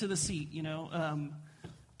street to the seat.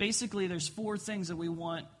 Basically, there's 4 things that we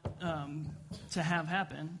want to have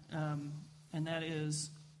happen, and that is,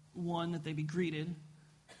 1, that they be greeted,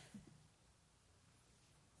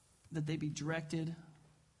 that they be directed.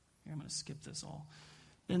 Here, I'm going to skip this all.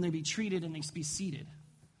 Then they be treated, and they be seated.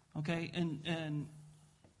 Okay, and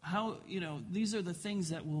how these are the things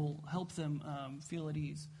that will help them feel at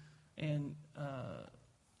ease. And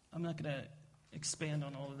I'm not going to expand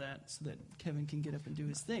on all of that so that Kevin can get up and do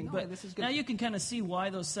his thing. No, but this is good. Now you can kind of see why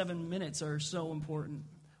those 7 minutes are so important.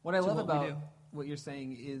 What I love we about do. what you're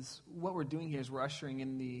saying is what we're doing here is we're ushering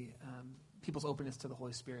in the people's openness to the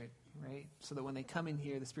Holy Spirit, right? So that when they come in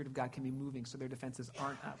here, the Spirit of God can be moving so their defenses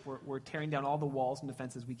aren't up. We're tearing down all the walls and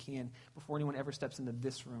defenses we can before anyone ever steps into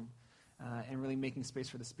this room, and really making space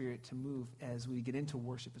for the Spirit to move as we get into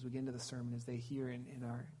worship, as we get into the sermon, as they hear and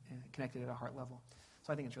are connected at a heart level.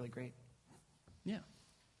 So I think it's really great. Yeah.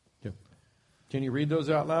 Can you read those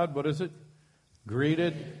out loud? What is it?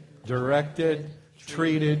 Greeted, directed,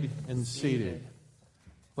 treated, and seated.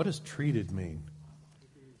 What does treated mean?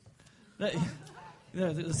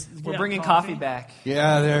 We're bringing coffee back.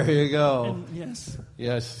 Yeah, there you go. And yes.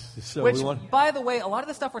 Yes. So Which, we want. by the way, a lot of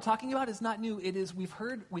the stuff we're talking about is not new. It is we've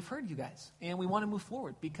heard you guys, and we want to move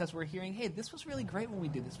forward because we're hearing, hey, this was really great when we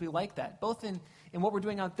did this. We like that, both in what we're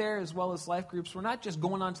doing out there as well as life groups. We're not just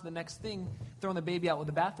going on to the next thing, throwing the baby out with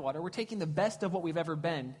the bathwater. We're taking the best of what we've ever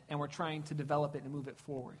been, and we're trying to develop it and move it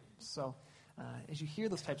forward. So, as you hear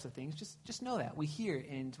those types of things, just know that we hear,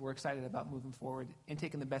 and we're excited about moving forward and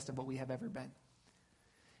taking the best of what we have ever been.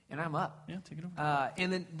 And I'm up. Yeah, take it over.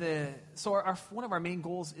 And then one of our main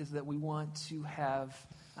goals is that we want to have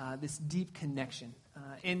this deep connection.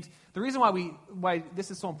 And the reason why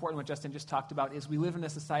this is so important, what Justin just talked about, is we live in a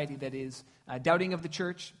society that is doubting of the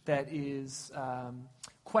church, that is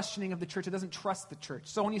questioning of the church, it doesn't trust the church.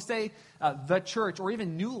 So when you say the church or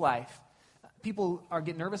even New Life, people are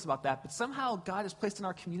getting nervous about that, but somehow God has placed in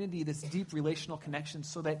our community this deep relational connection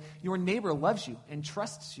so that your neighbor loves you and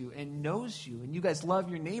trusts you and knows you, and you guys love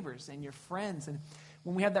your neighbors and your friends. And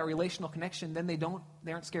when we have that relational connection, then they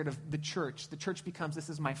aren't scared of the church. The church becomes, this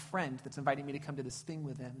is my friend that's inviting me to come to this thing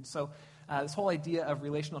with them. And so this whole idea of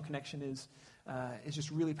relational connection is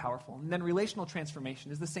just really powerful. And then relational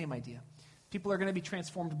transformation is the same idea. People are going to be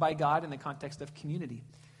transformed by God in the context of community.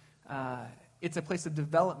 It's a place of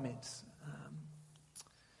development.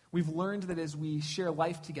 We've learned that as we share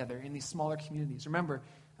life together in these smaller communities, remember,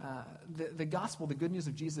 the gospel, the good news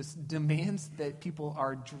of Jesus, demands that people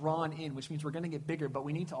are drawn in, which means we're going to get bigger, but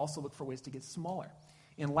we need to also look for ways to get smaller.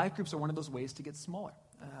 And life groups are one of those ways to get smaller,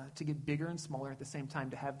 to get bigger and smaller at the same time,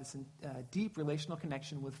 to have this deep relational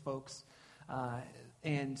connection with folks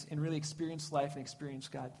and really experience life and experience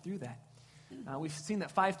God through that. We've seen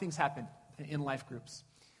that 5 things happen in life groups.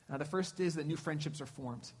 The first is that new friendships are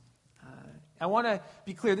formed. I want to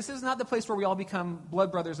be clear, this is not the place where we all become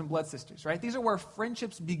blood brothers and blood sisters, right? These are where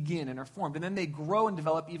friendships begin and are formed, and then they grow and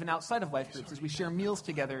develop even outside of life groups as we share meals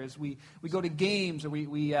together, as we go to games, or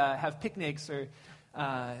we have picnics, or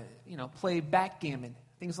play backgammon,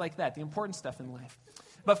 things like that, the important stuff in life.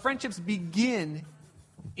 But friendships begin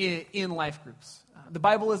in life groups. The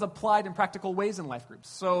Bible is applied in practical ways in life groups.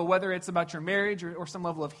 So whether it's about your marriage or some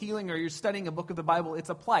level of healing, or you're studying a book of the Bible,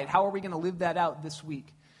 it's applied. How are we going to live that out this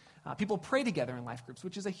week? People pray together in life groups,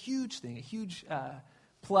 which is a huge thing, a huge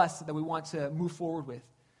plus that we want to move forward with.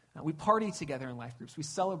 We party together in life groups. We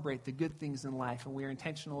celebrate the good things in life, and we are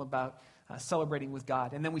intentional about celebrating with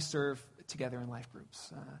God. And then we serve together in life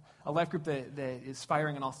groups. A life group that is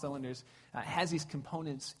firing on all cylinders has these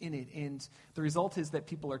components in it, and the result is that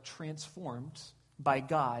people are transformed by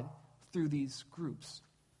God through these groups.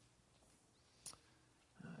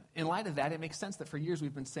 In light of that, it makes sense that for years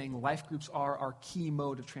we've been saying life groups are our key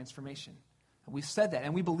mode of transformation. We've said that,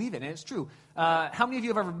 and we believe it, and it's true. How many of you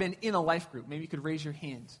have ever been in a life group? Maybe you could raise your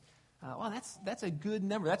hand. Well, that's a good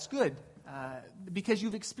number. That's good. Because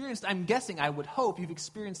you've experienced, I'm guessing, I would hope, you've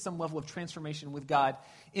experienced some level of transformation with God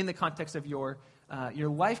in the context of your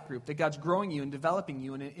life group, that God's growing you and developing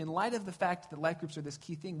you. And in light of the fact that life groups are this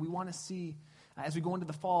key thing, we want to see, as we go into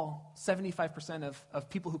the fall, 75% of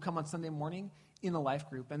people who come on Sunday morning in a life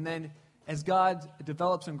group. And then as God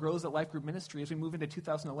develops and grows that life group ministry, as we move into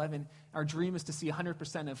 2011, our dream is to see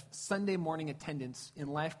 100% of Sunday morning attendance in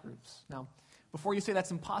life groups. Now, before you say that's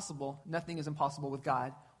impossible, nothing is impossible with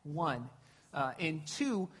God, 1. And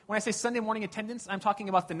 2, when I say Sunday morning attendance, I'm talking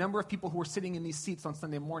about the number of people who are sitting in these seats on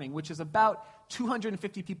Sunday morning, which is about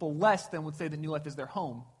 250 people less than would say that New Life is their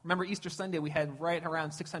home. Remember, Easter Sunday, we had right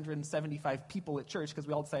around 675 people at church because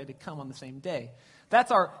we all decided to come on the same day.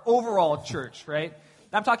 That's our overall church, right?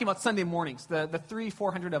 I'm talking about Sunday mornings, the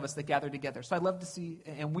 300-400 of us that gather together. So I'd love to see,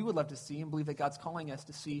 and we would love to see, and believe that God's calling us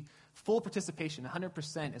to see full participation,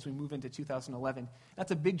 100% as we move into 2011.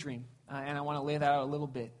 That's a big dream, and I want to lay that out a little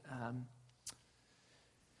bit.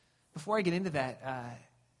 Before I get into that,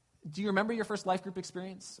 do you remember your first life group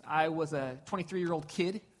experience? I was a 23-year-old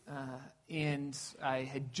kid, and I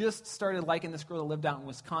had just started liking this girl that lived out in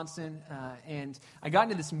Wisconsin, and I got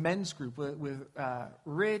into this men's group with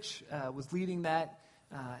Rich, was leading that,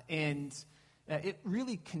 and it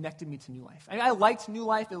really connected me to New Life. I liked New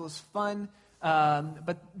Life. It was fun,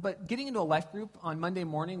 but getting into a life group on Monday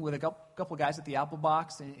morning with a couple guys at the Apple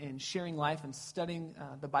Box and sharing life and studying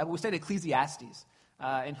the Bible. We studied Ecclesiastes.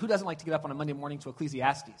 And who doesn't like to get up on a Monday morning to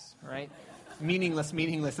Ecclesiastes, right? Meaningless.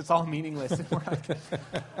 It's all meaningless. And we're like,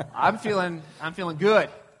 I'm feeling good.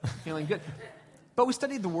 But But we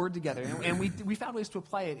studied the Word together, and we found ways to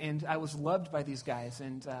apply it, and I was loved by these guys.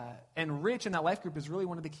 And Rich in that life group is really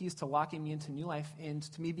one of the keys to locking me into New Life and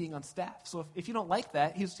to me being on staff. So if you don't like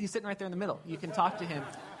that, he's sitting right there in the middle. You can talk to him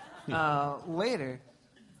later.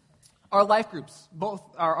 Our life groups, both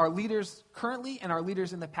our leaders currently and our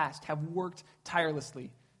leaders in the past, have worked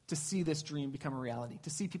tirelessly to see this dream become a reality,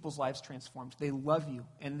 to see people's lives transformed. They love you,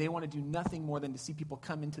 and they want to do nothing more than to see people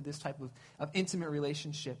come into this type of intimate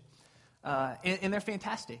relationship. And they're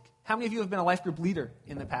fantastic. How many of you have been a life group leader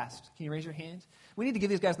in the past? Can you raise your hand? We need to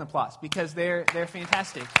give these guys an applause because they're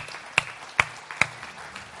fantastic.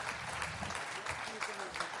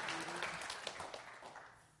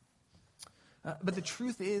 But the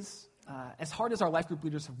truth is, as hard as our life group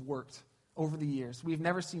leaders have worked over the years, we've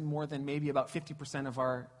never seen more than maybe about 50% of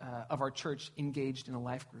our church engaged in a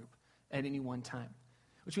life group at any one time.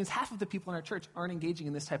 Which means half of the people in our church aren't engaging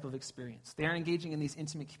in this type of experience. They aren't engaging in these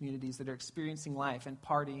intimate communities that are experiencing life and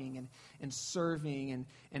partying and serving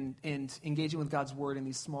and engaging with God's Word in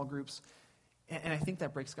these small groups. And I think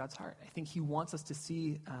that breaks God's heart. I think He wants us to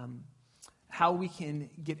see how we can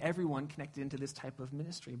get everyone connected into this type of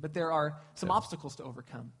ministry. But there are some obstacles to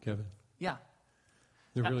overcome. Kevin? Yeah.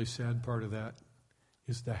 The really sad part of that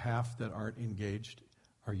is the half that aren't engaged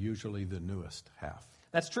are usually the newest half.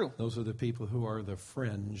 That's true. Those are the people who are the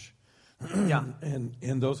fringe. Yeah.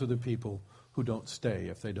 And those are the people who don't stay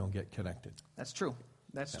if they don't get connected. That's true.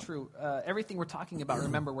 That's true. Everything we're talking about,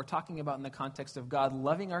 remember, we're talking about in the context of God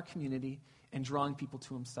loving our community and drawing people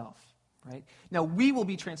to Himself. Right? Now, we will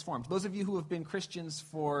be transformed. Those of you who have been Christians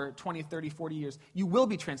for 20, 30, 40 years, you will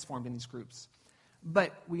be transformed in these groups.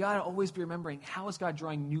 But we got to always be remembering, how is God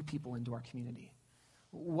drawing new people into our community?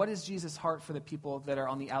 What is Jesus' heart for the people that are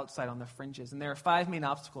on the outside, on the fringes? And there are 5 main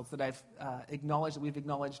obstacles that I've acknowledged, that we've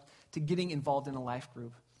acknowledged, to getting involved in a life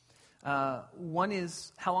group. One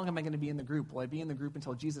is, how long am I going to be in the group? Will I be in the group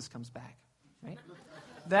until Jesus comes back? Right?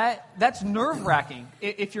 That's nerve-wracking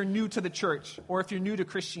if you're new to the church or if you're new to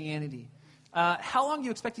Christianity. How long are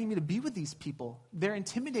you expecting me to be with these people? They're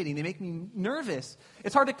intimidating. They make me nervous.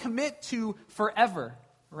 It's hard to commit to forever,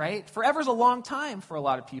 right? Forever is a long time for a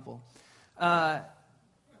lot of people.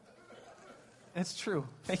 That's true.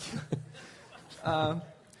 Thank you.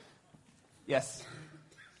 Yes.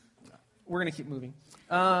 We're going to keep moving.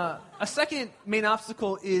 A second main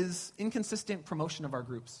obstacle is inconsistent promotion of our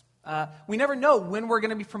groups. We never know when we're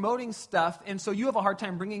going to be promoting stuff, and so you have a hard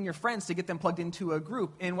time bringing your friends to get them plugged into a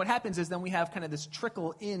group. And what happens is then we have kind of this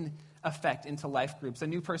trickle-in effect into life groups. A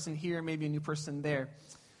new person here, maybe a new person there.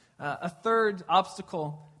 A third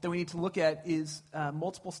obstacle that we need to look at is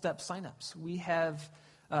multiple-step signups. We have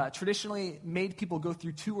traditionally made people go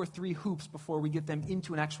through 2 or 3 hoops before we get them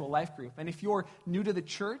into an actual life group. And if you're new to the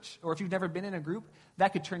church, or if you've never been in a group,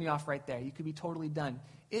 that could turn you off right there. You could be totally done.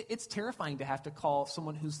 It's terrifying to have to call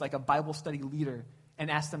someone who's like a Bible study leader and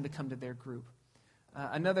ask them to come to their group.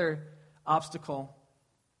 Another obstacle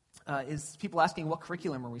is people asking, what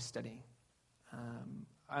curriculum are we studying?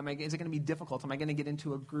 Is it going to be difficult? Am I going to get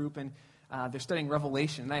into a group and they're studying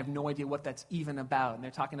Revelation, and I have no idea what that's even about, and they're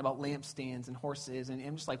talking about lampstands and horses, and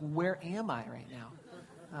I'm just like, where am I right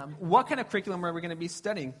now? What kind of curriculum are we going to be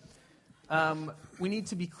studying? We need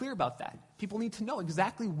to be clear about that. People need to know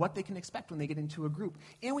exactly what they can expect when they get into a group,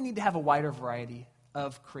 and we need to have a wider variety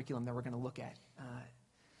of curriculum that we're going to look at.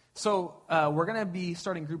 So we're going to be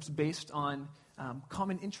starting groups based on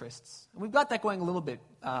common interests, and we've got that going a little bit.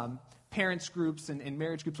 Parents groups and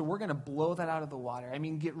marriage groups, so we're going to blow that out of the water. I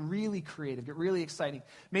mean, get really creative, get really exciting.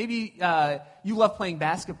 Maybe you love playing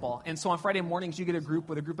basketball, and so on Friday mornings you get a group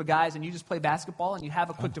with a group of guys, and you just play basketball, and you have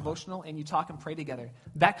a quick devotional, and you talk and pray together.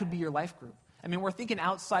 That could be your life group. I mean, we're thinking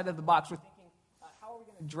outside of the box. We're thinking, how are we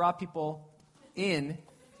going to draw people in?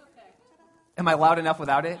 Am I loud enough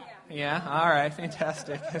without it? Yeah? All right,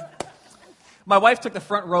 fantastic. My wife took the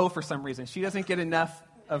front row for some reason. She doesn't get enough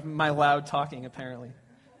of my loud talking, apparently.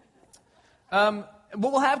 But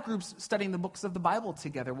we'll have groups studying the books of the Bible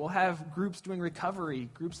together. We'll have groups doing recovery,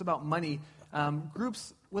 groups about money,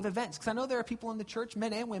 groups with events. Because I know there are people in the church,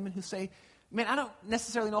 men and women, who say, man, I don't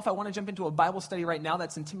necessarily know if I want to jump into a Bible study right now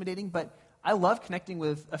that's intimidating, but I love connecting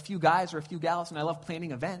with a few guys or a few gals, and I love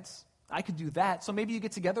planning events. I could do that. So maybe you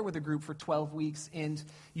get together with a group for 12 weeks, and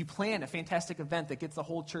you plan a fantastic event that gets the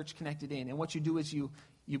whole church connected in. And what you do is you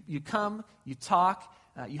come, you talk,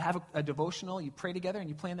 you have a devotional, you pray together, and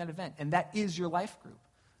you plan that event. And that is your life group.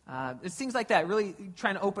 It's things like that, really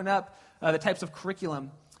trying to open up the types of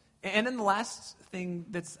curriculum. And then the last thing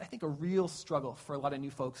that's, I think, a real struggle for a lot of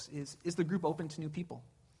new folks is the group open to new people?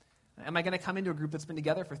 Am I going to come into a group that's been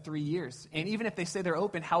together for 3 years? And even if they say they're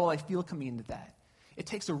open, how will I feel coming into that? It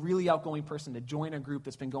takes a really outgoing person to join a group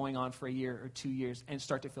that's been going on for a year or 2 years and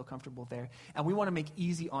start to feel comfortable there. And we want to make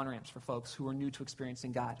easy on-ramps for folks who are new to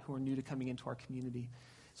experiencing God, who are new to coming into our community.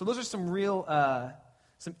 So those are some real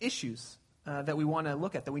some issues that we want to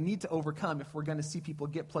look at, that we need to overcome if we're going to see people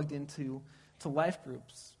get plugged into life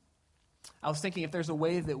groups. I was thinking if there's a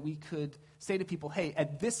way that we could say to people, hey,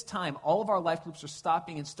 at this time, all of our life groups are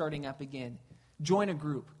stopping and starting up again. Join a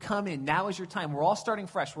group. Come in. Now is your time. We're all starting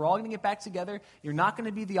fresh. We're all going to get back together. You're not going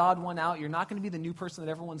to be the odd one out. You're not going to be the new person that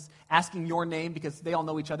everyone's asking your name because they all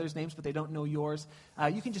know each other's names, but they don't know yours.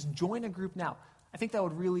 You can just join a group now. I think that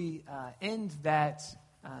would really end that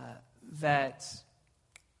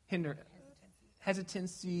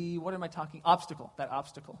hesitancy. What am I talking? Obstacle. That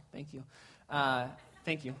obstacle. Thank you.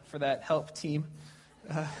 Thank you for that help, team.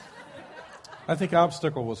 I think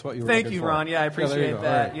obstacle was what you were looking for. Thank you, Ron. Yeah, I appreciate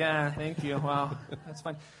that. Right. Yeah, thank you. Wow, that's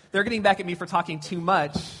fun. They're getting back at me for talking too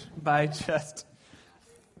much by just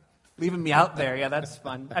leaving me out there. Yeah, that's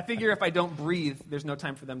fun. I figure if I don't breathe, there's no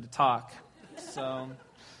time for them to talk. So,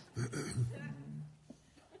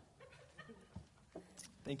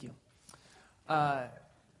 thank you.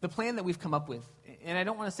 The plan that we've come up with, and I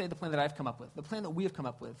don't want to say the plan that I've come up with, the plan that we have come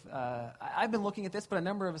up with, I've been looking at this, but a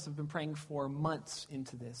number of us have been praying for months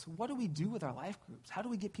into this. What do we do with our life groups? How do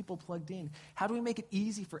we get people plugged in? How do we make it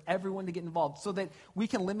easy for everyone to get involved so that we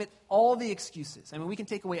can limit all the excuses? I mean, we can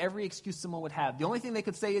take away every excuse someone would have. The only thing they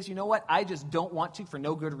could say is, you know what, I just don't want to for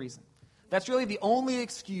no good reason. That's really the only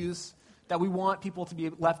excuse that we want people to be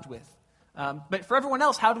left with. But for everyone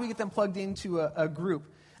else, how do we get them plugged into a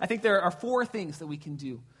group? I think there are 4 things that we can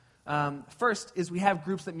do. First is we have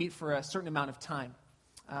groups that meet for a certain amount of time.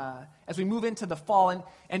 As we move into the fall,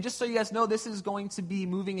 and just so you guys know, this is going to be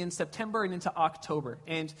moving in September and into October.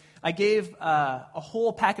 And I gave a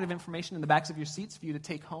whole packet of information in the backs of your seats for you to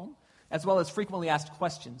take home, as well as frequently asked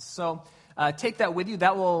questions. So take that with you.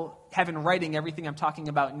 That will have in writing everything I'm talking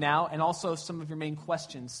about now, and also some of your main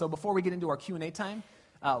questions. So before we get into our Q&A time,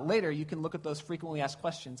 later you can look at those frequently asked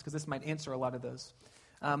questions, because this might answer a lot of those.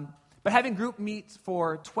 But having group meet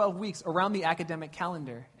for 12 weeks around the academic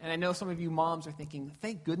calendar, and I know some of you moms are thinking,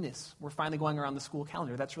 thank goodness we're finally going around the school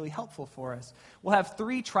calendar. That's really helpful for us. We'll have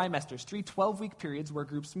 3 trimesters, 3 12-week periods where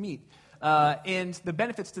groups meet. And the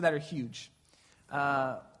benefits to that are huge.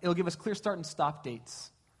 It'll give us clear start and stop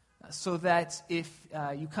dates so that if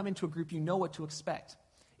you come into a group, you know what to expect.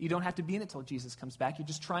 You don't have to be in it till Jesus comes back. You're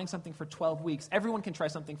just trying something for 12 weeks. Everyone can try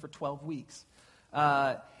something for 12 weeks.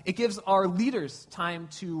 It gives our leaders time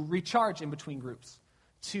to recharge in between groups,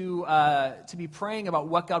 to be praying about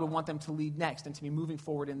what God would want them to lead next and to be moving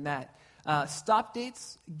forward in that. Stop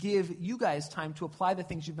dates give you guys time to apply the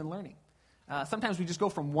things you've been learning. Sometimes we just go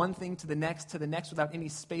from one thing to the next without any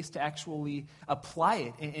space to actually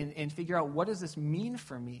apply it and figure out, what does this mean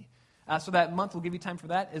for me? So that month will give you time for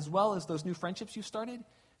that, as well as those new friendships you've started.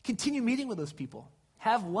 Continue meeting with those people.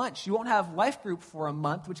 Have lunch. You won't have life group for a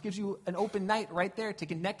month, which gives you an open night right there to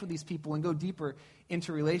connect with these people and go deeper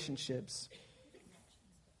into relationships.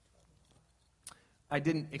 I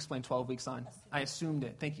didn't explain 12 weeks on. I assumed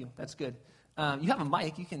it. Thank you. That's good. You have a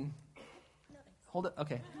mic. You can hold it.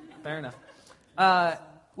 Okay. Fair enough.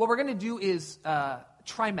 What we're going to do is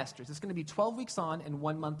trimesters. It's going to be 12 weeks on and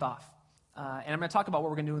 1 month off. And I'm going to talk about what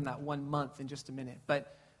we're going to do in that 1 month in just a minute.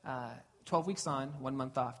 But 12 weeks on, 1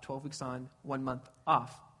 month off. 12 weeks on, 1 month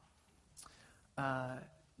off. The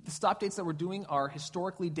stop dates that we're doing are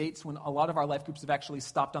historically dates when a lot of our life groups have actually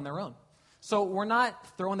stopped on their own. So we're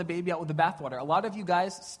not throwing the baby out with the bathwater. A lot of you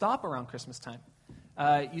guys stop around Christmas time.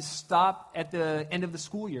 You stop at the end of the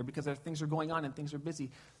school year because things are going on and things are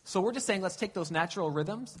busy. So we're just saying, let's take those natural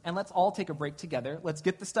rhythms and let's all take a break together. Let's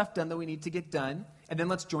get the stuff done that we need to get done, and then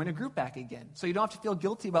let's join a group back again. So you don't have to feel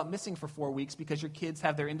guilty about missing for 4 weeks because your kids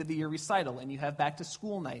have their end of the year recital, and you have back to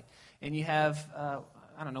school night, and you have,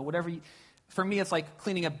 whatever. For me, it's like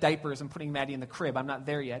cleaning up diapers and putting Maddie in the crib. I'm not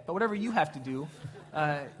there yet. But whatever you have to do,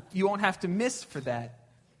 you won't have to miss for that.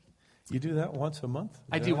 You do that once a month?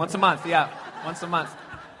 I do, once a month, yeah. Once a month.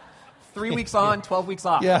 3 weeks on, 12 weeks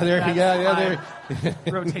off. Yeah, there you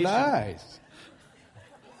go. Rotation. Nice.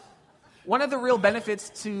 One of the real benefits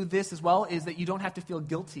to this as well is that you don't have to feel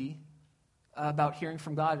guilty about hearing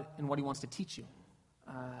from God and what he wants to teach you.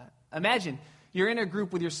 Imagine You're in a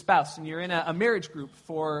group with your spouse, and you're in a marriage group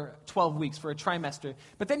for 12 weeks, for a trimester.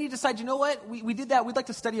 But then you decide, you know what? We did that. We'd like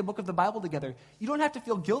to study a book of the Bible together. You don't have to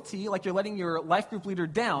feel guilty like you're letting your life group leader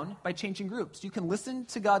down by changing groups. You can listen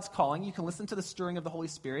to God's calling. You can listen to the stirring of the Holy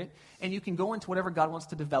Spirit, and you can go into whatever God wants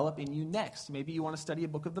to develop in you next. Maybe you want to study a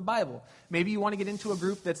book of the Bible. Maybe you want to get into a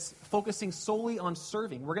group that's focusing solely on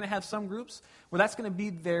serving. We're going to have some groups where that's going to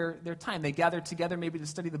be their time. They gather together maybe to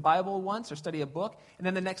study the Bible once or study a book, and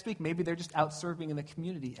then the next week maybe they're just out serving in the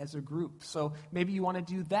community as a group. So maybe you want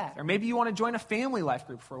to do that. Or maybe you want to join a family life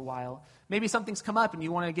group for a while. Maybe something's come up and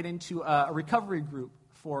you want to get into a recovery group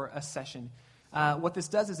for a session. What this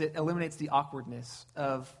does is it eliminates the awkwardness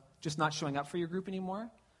of just not showing up for your group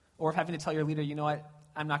anymore, or of having to tell your leader, you know what,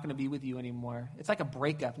 I'm not going to be with you anymore. It's like a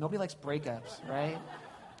breakup. Nobody likes breakups, right?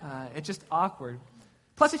 It's just awkward.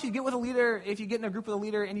 Plus, if you get with a leader, if you get in a group with a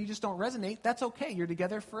leader and you just don't resonate, that's okay. You're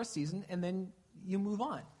together for a season and then you move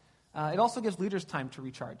on. It also gives leaders time to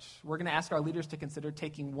recharge. We're going to ask our leaders to consider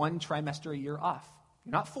taking 1 trimester a year off.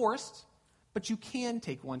 You're not forced, but you can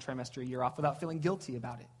take 1 trimester a year off without feeling guilty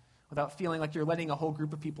about it, without feeling like you're letting a whole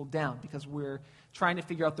group of people down, because we're trying to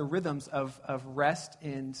figure out the rhythms of rest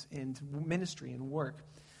and ministry and work.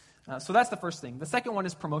 So that's the first thing. The second one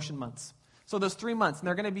is promotion months. So those 3 months, and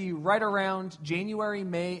they're going to be right around January,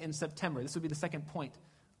 May, and September. This would be the second point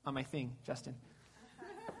on my thing, Justin.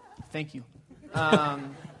 Thank you.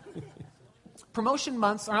 Promotion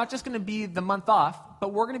months are not just going to be the month off,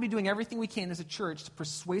 but we're going to be doing everything we can as a church to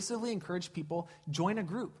persuasively encourage people, join a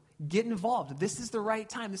group, get involved. This is the right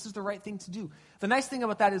time. This is the right thing to do. The nice thing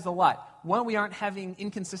about that is a lot. One, we aren't having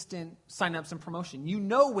inconsistent signups and promotion. You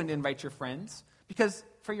know when to invite your friends, because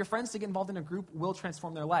for your friends to get involved in a group will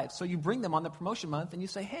transform their lives. So you bring them on the promotion month and you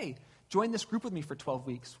say, hey, join this group with me for 12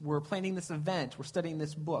 weeks. We're planning this event. We're studying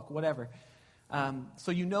this book, whatever.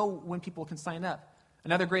 So you know when people can sign up.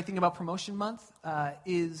 Another great thing about promotion month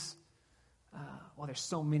is, well, there's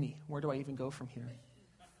so many. Where do I even go from here?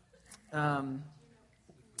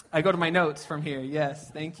 I go to my notes from here. Yes,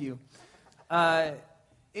 thank you.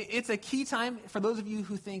 It's a key time for those of you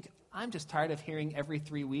who think, I'm just tired of hearing every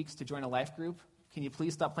 3 weeks to join a life group. Can you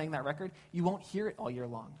please stop playing that record? You won't hear it all year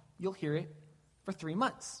long. You'll hear it for 3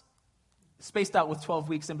 months, spaced out with 12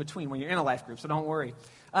 weeks in between when you're in a life group, so don't worry.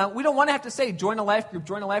 We don't want to have to say, join a life group,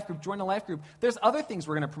 join a life group, join a life group. There's other things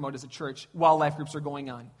we're going to promote as a church while life groups are going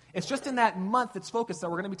on. It's just in that month that's focused that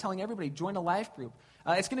we're going to be telling everybody, join a life group.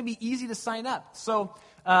 It's going to be easy to sign up. So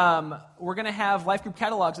we're going to have life group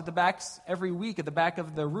catalogs at the backs every week, at the back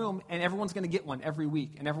of the room, and everyone's going to get one every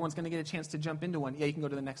week, and everyone's going to get a chance to jump into one. Yeah, you can go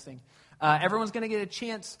to the next thing. Everyone's going to get a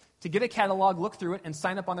chance to get a catalog, look through it, and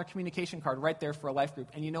sign up on their communication card right there for a life group.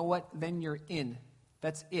 And you know what? Then you're in.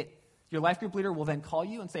 That's it. Your life group leader will then call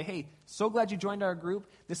you and say, hey, so glad you joined our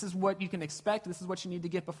group. This is what you can expect. This is what you need to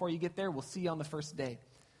get before you get there. We'll see you on the first day.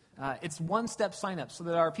 It's one-step sign-up so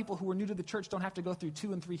that our people who are new to the church don't have to go through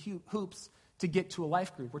 2 and 3 hoops to get to a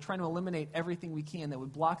life group. We're trying to eliminate everything we can that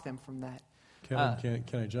would block them from that. Can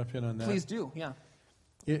I jump in on that? Please do, yeah.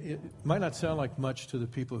 It might not sound like much to the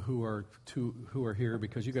people who are here,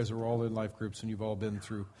 because you guys are all in life groups and you've all been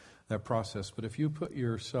through that process. But if you put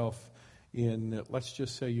yourself in, let's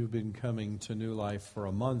just say you've been coming to New Life for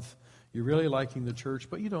a month, you're really liking the church,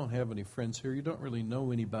 but you don't have any friends here, you don't really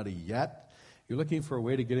know anybody yet, you're looking for a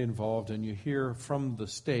way to get involved, and you hear from the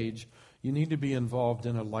stage, you need to be involved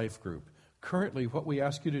in a life group. Currently, what we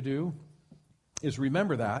ask you to do is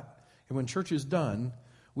remember that, and when church is done,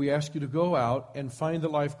 we ask you to go out and find the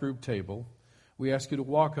life group table. We ask you to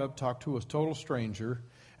walk up, talk to a total stranger,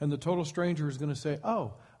 and the total stranger is going to say,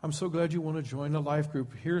 oh, I'm so glad you want to join a life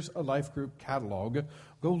group. Here's a life group catalog.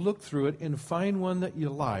 Go look through it and find one that you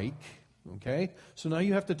like. Okay? So now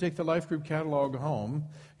you have to take the life group catalog home.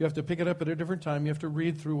 You have to pick it up at a different time. You have to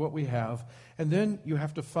read through what we have. And then you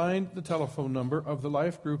have to find the telephone number of the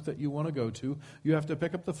life group that you want to go to. You have to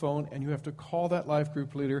pick up the phone and you have to call that life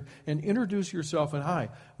group leader and introduce yourself. And hi,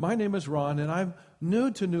 my name is Ron and I'm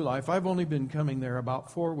new to New Life. I've only been coming there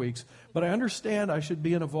about 4 weeks. But I understand I should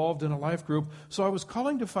be involved in a life group. So I was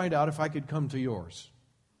calling to find out if I could come to yours.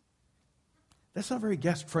 That's not very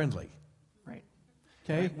guest friendly.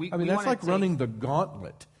 Okay? That's like running the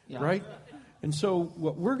gauntlet, right? And so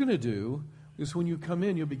what we're going to do is when you come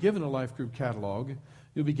in, you'll be given a life group catalog.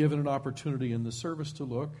 You'll be given an opportunity in the service to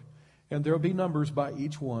look. And there will be numbers by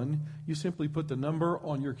each one. You simply put the number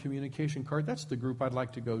on your communication card. That's the group I'd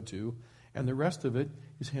like to go to. And the rest of it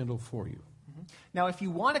is handled for you. Mm-hmm. Now, if you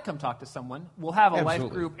want to come talk to someone, we'll have a Absolutely.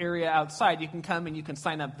 life group area outside. You can come and you can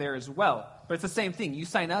sign up there as well. But it's the same thing. You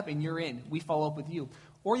sign up and you're in. We follow up with you.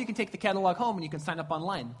 Or you can take the catalog home and you can sign up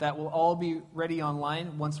online. That will all be ready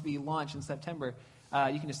online once we launch in September.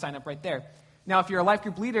 You can just sign up right there. Now, if you're a life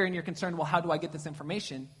group leader and you're concerned, well, how do I get this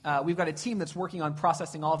information? We've got a team that's working on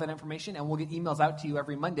processing all of that information, and we'll get emails out to you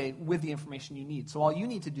every Monday with the information you need. So all you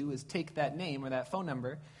need to do is take that name or that phone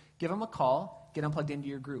number, give them a call, get them plugged into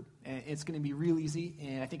your group. And it's going to be real easy,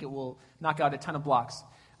 and I think it will knock out a ton of blocks.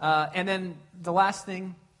 And then the last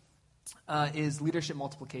thing is leadership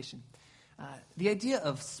multiplication. The idea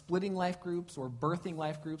of splitting life groups or birthing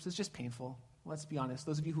life groups is just painful. Let's be honest.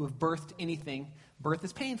 Those of you who have birthed anything, birth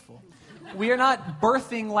is painful. We are not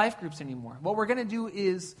birthing life groups anymore. What we're going to do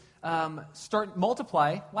is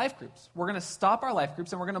multiply life groups. We're going to stop our life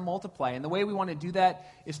groups and we're going to multiply. And the way we want to do that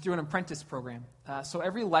is through an apprentice program. So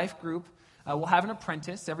every life group will have an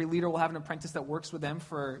apprentice. Every leader will have an apprentice that works with them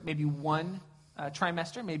for maybe one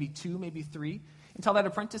trimester, maybe two, maybe three, until that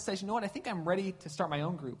apprentice says, you know what, I think I'm ready to start my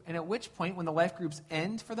own group. And at which point, when the life groups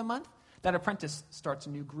end for the month, that apprentice starts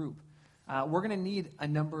a new group. We're going to need a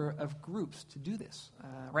number of groups to do this.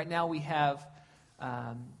 Right now we have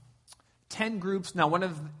 10 groups. Now, a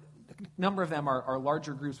number of them are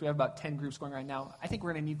larger groups. We have about 10 groups going right now. I think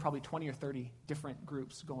we're going to need probably 20 or 30 different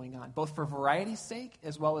groups going on, both for variety's sake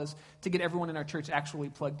as well as to get everyone in our church actually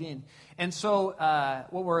plugged in. And so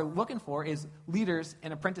what we're looking for is leaders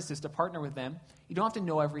and apprentices to partner with them. You don't have to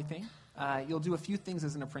know everything. You'll do a few things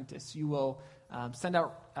as an apprentice. You will send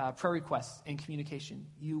out prayer requests and communication.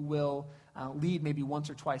 You will lead maybe once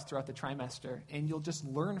or twice throughout the trimester, and you'll just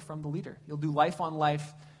learn from the leader. You'll do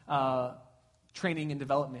life-on-life training and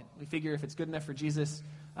development. We figure if it's good enough for Jesus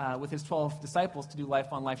with his 12 disciples to do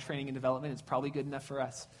life-on-life training and development, it's probably good enough for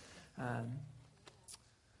us.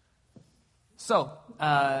 So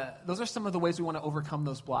those are some of the ways we want to overcome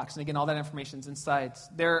those blocks. And again, all that information is inside.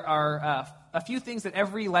 There are a few things that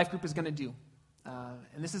every life group is going to do.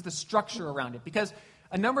 And this is the structure around it. Because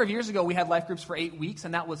a number of years ago, we had life groups for 8 weeks,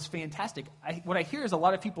 and that was fantastic. What I hear is a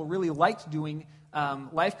lot of people really liked doing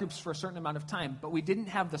life groups for a certain amount of time, but we didn't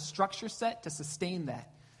have the structure set to sustain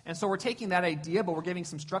that. And so we're taking that idea, but we're giving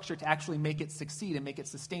some structure to actually make it succeed and make it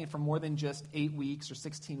sustain for more than just 8 weeks or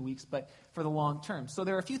 16 weeks, but for the long term. So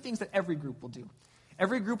there are a few things that every group will do.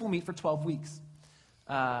 Every group will meet for 12 weeks.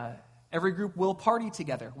 Every group will party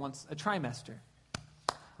together once a trimester.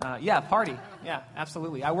 Party. Yeah,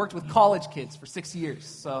 absolutely. I worked with college kids for 6 years,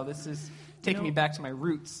 so this is taking me back to my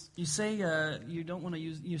roots. You say you don't want to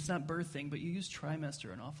use, it's not birthing, but you use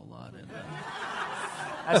trimester an awful lot. And,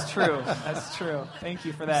 That's true. That's true. Thank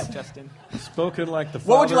you for that, Justin. Spoken like the father.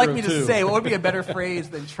 What would you like of me two. to say? What would be a better phrase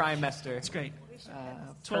than trimester? it's great.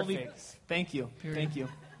 12 weeks. Perfect. Thank you. Period. Thank you.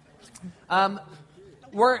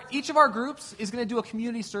 Where each of our groups is going to do a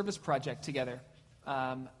community service project together,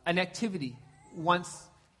 an activity once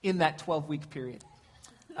in that 12-week period.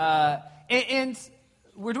 And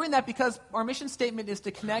we're doing that because our mission statement is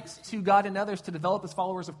to connect to God and others, to develop as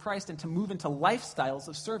followers of Christ, and to move into lifestyles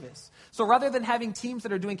of service. So rather than having teams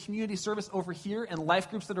that are doing community service over here and life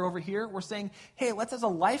groups that are over here, we're saying, hey, let's as a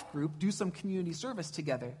life group do some community service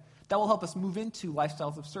together. That will help us move into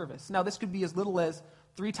lifestyles of service. Now, this could be as little as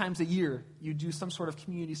 3 times a year you do some sort of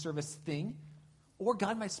community service thing, or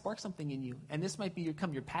God might spark something in you, and this might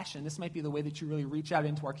become your passion. This might be the way that you really reach out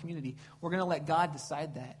into our community. We're going to let God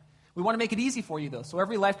decide that. We want to make it easy for you, though. So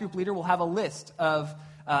every life group leader will have a list of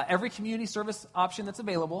every community service option that's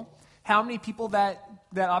available, how many people that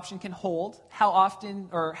option can hold, how often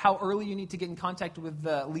or how early you need to get in contact with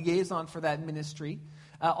the liaison for that ministry.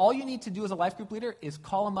 All you need to do as a life group leader is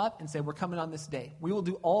call them up and say, we're coming on this day. We will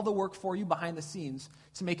do all the work for you behind the scenes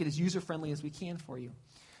to make it as user-friendly as we can for you.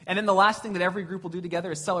 And then the last thing that every group will do together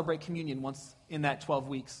is celebrate communion once in that 12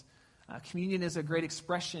 weeks. Communion is a great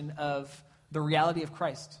expression of the reality of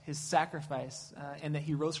Christ, his sacrifice, and that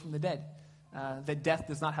he rose from the dead. That death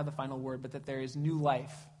does not have the final word, but that there is new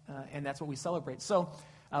life, and that's what we celebrate. So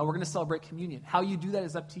we're going to celebrate communion. How you do that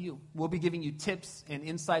is up to you. We'll be giving you tips and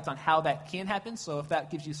insights on how that can happen, so if that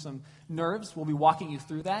gives you some nerves, we'll be walking you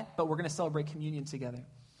through that, but we're going to celebrate communion together.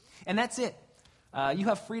 And that's it. You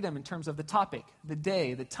have freedom in terms of the topic, the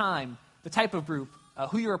day, the time, the type of group,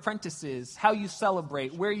 who your apprentice is, how you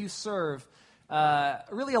celebrate, where you serve,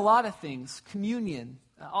 really a lot of things, communion,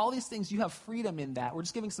 all these things, you have freedom in that. We're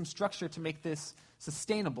just giving some structure to make this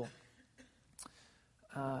sustainable.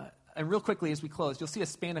 And real quickly as we close, you'll see a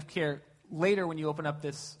span of care. Later when you open up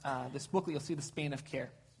this booklet, you'll see the span of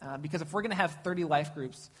care. Because if we're going to have 30 life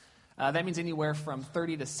groups, that means anywhere from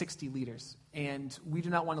 30 to 60 leaders. And we do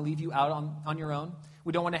not want to leave you out on your own.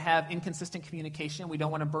 We don't want to have inconsistent communication. We don't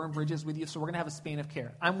want to burn bridges with you. So we're going to have a span of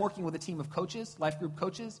care. I'm working with a team of coaches, life group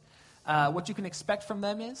coaches. What you can expect from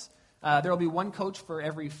them is there will be one coach for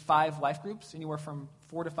every 5 life groups, anywhere from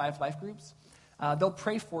 4 to 5 life groups. They'll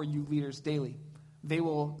pray for you leaders daily. They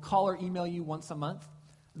will call or email you once a month.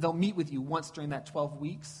 They'll meet with you once during that 12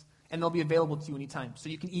 weeks, and they'll be available to you anytime. So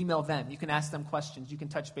you can email them. You can ask them questions. You can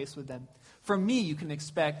touch base with them. From me, you can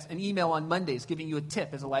expect an email on Mondays giving you a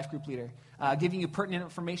tip as a life group leader, giving you pertinent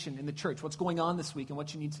information in the church, what's going on this week and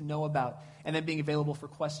what you need to know about, and then being available for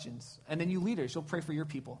questions. And then you leaders, you'll pray for your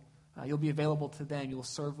people. You'll be available to them. You'll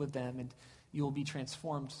serve with them, and you'll be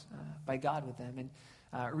transformed by God with them.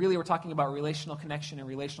 And really, we're talking about relational connection and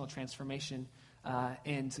relational transformation.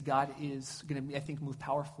 And God is going to, I think, move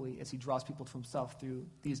powerfully as he draws people to himself through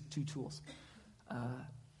these two tools.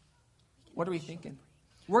 What are we thinking?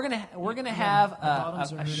 We're gonna have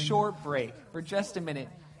a short break for just a minute.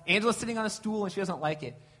 Angela's sitting on a stool and she doesn't like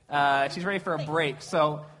it. She's ready for a break.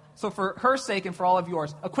 So for her sake and for all of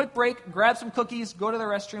yours, a quick break, grab some cookies, go to the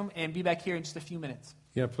restroom, and be back here in just a few minutes.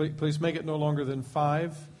 Yeah, please make it no longer than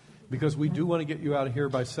 5, because we do want to get you out of here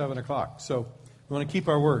by 7 o'clock. So we want to keep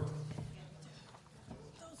our word.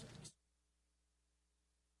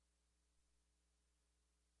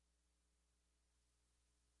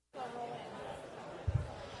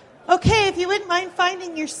 Okay, if you wouldn't mind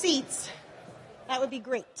finding your seats, that would be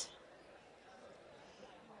great.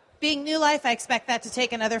 Being New Life, I expect that to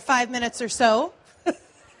take another 5 minutes or so.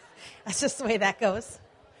 That's just the way that goes.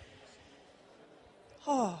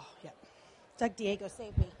 Oh, yeah. Doug Diego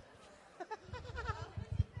saved me.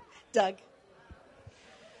 Doug.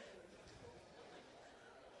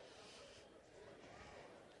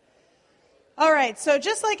 All right, so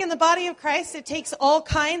just like in the body of Christ, it takes all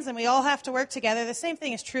kinds and we all have to work together. The same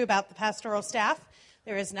thing is true about the pastoral staff.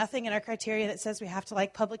 There is nothing in our criteria that says we have to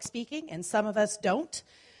like public speaking, and some of us don't.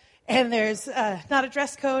 And there's not a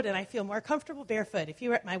dress code, and I feel more comfortable barefoot. If you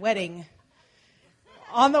were at my wedding,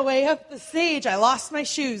 on the way up the stage, I lost my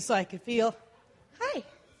shoes so I could feel, hi.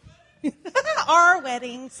 Our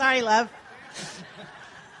wedding. Sorry, love.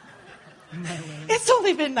 It's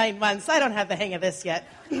only been 9 months. I don't have the hang of this yet.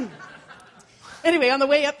 Anyway, on the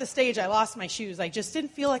way up the stage, I lost my shoes. I just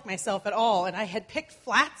didn't feel like myself at all, and I had picked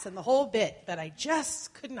flats and the whole bit, but I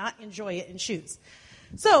just could not enjoy it in shoes.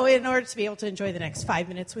 So in order to be able to enjoy the next 5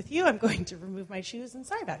 minutes with you, I'm going to remove my shoes, and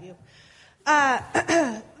sorry about you.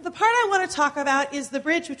 The part I want to talk about is the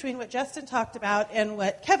bridge between what Justin talked about and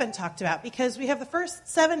what Kevin talked about, because we have the first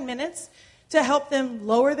 7 minutes to help them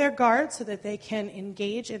lower their guard so that they can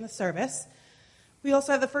engage in the service. We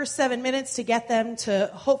also have the first 7 minutes to get them to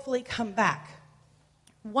hopefully come back.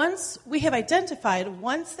 Once we have identified,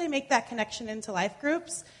 once they make that connection into life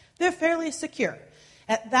groups, they're fairly secure.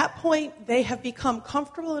 At that point, they have become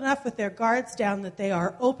comfortable enough with their guards down that they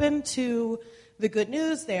are open to the good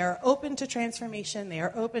news, they are open to transformation, they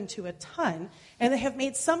are open to a ton, and they have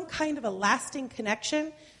made some kind of a lasting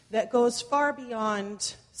connection that goes far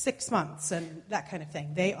beyond 6 months and that kind of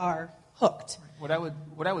thing. They are hooked. What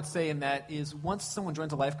I would say in that is once someone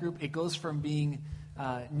joins a life group, it goes from being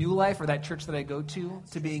New Life or that church that I go to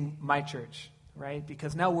being my church, right?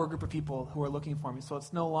 Because now we're a group of people who are looking for me. So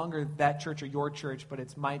it's no longer that church or your church, but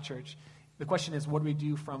it's my church. The question is, what do we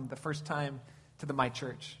do from the first time to the my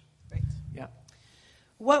church? Right. Yeah.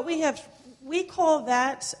 What we call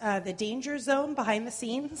that the danger zone behind the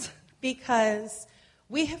scenes, because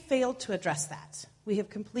we have failed to address that. We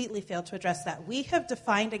have completely failed to address that. We have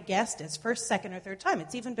defined a guest as first, second, or third time.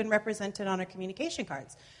 It's even been represented on our communication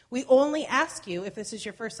cards. We only ask you if this is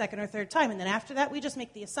your first, second, or third time, and then after that, we just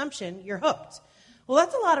make the assumption you're hooked. Well,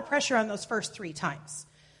 that's a lot of pressure on those first 3 times.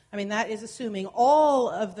 I mean, that is assuming all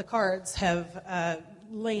of the cards have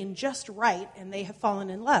lain just right and they have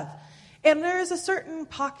fallen in love. And there is a certain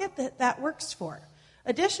pocket that works for.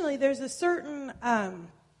 Additionally, there's a certain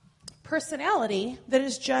personality that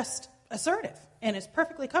is just assertive and is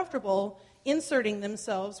perfectly comfortable inserting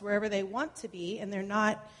themselves wherever they want to be, and they're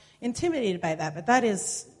not intimidated by that. But that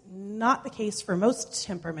is not the case for most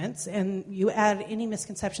temperaments, and you add any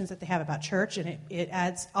misconceptions that they have about church, and it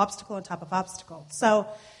adds obstacle on top of obstacle. So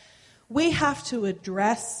we have to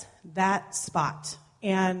address that spot.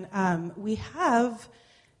 And we have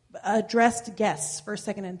addressed guests first,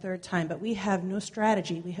 second, and third time, but we have no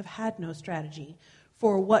strategy. We have had no strategy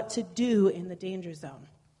for what to do in the danger zone.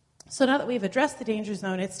 So now that we've addressed the danger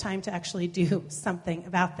zone, it's time to actually do something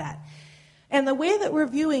about that. And the way that we're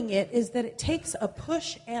viewing it is that it takes a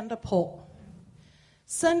push and a pull.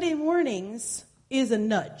 Sunday mornings is a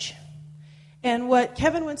nudge. And what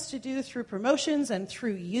Kevin wants to do through promotions and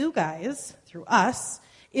through you guys, through us,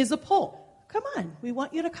 is a pull. Come on, we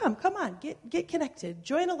want you to come. Come on, get connected.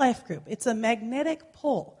 Join a life group. It's a magnetic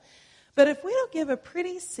pull. But if we don't give a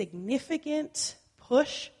pretty significant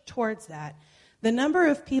push towards that, the number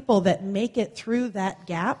of people that make it through that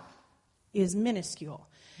gap is minuscule.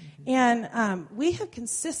 And we have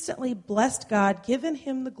consistently blessed God, given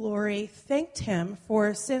him the glory, thanked him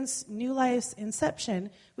for, since New Life's inception,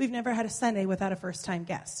 we've never had a Sunday without a first-time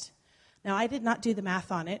guest. Now, I did not do the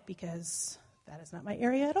math on it because that is not my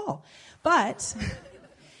area at all. But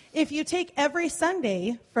if you take every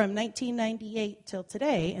Sunday from 1998 till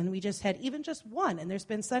today, and we just had even just one, and there's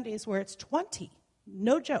been Sundays where it's 20,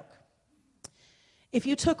 no joke. If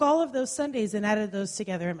you took all of those Sundays and added those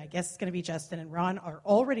together, and my guess is going to be Justin and Ron are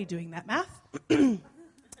already doing that math. If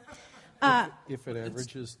it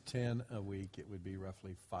averages 10 a week, it would be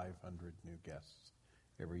roughly 500 new guests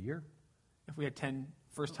every year. If we had 10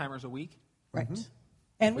 first-timers a week? Right. Mm-hmm.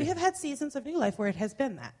 And we have had seasons of New Life where it has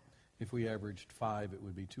been that. If we averaged 5, it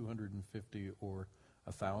would be 250 or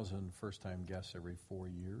 1,000 first-time guests every 4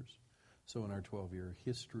 years. So in our 12-year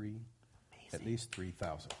history, at least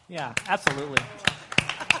 3,000. Yeah, absolutely.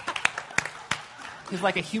 He's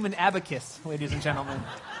like a human abacus, ladies and gentlemen.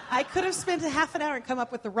 I could have spent a half an hour and come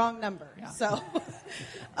up with the wrong number. Yeah. So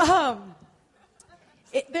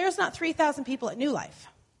there's not 3,000 people at New Life.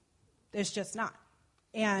 There's just not.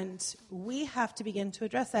 And we have to begin to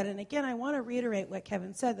address that. And again, I want to reiterate what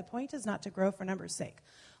Kevin said. The point is not to grow for numbers' sake.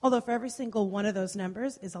 Although for every single one of those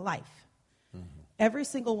numbers is a life. Mm-hmm. Every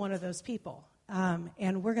single one of those people.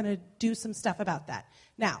 And we're going to do some stuff about that.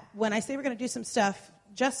 Now, when I say we're going to do some stuff,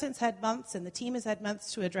 Justin's had months and the team has had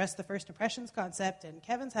months to address the first impressions concept, and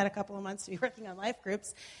Kevin's had a couple of months to be working on life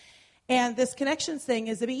groups. And this connections thing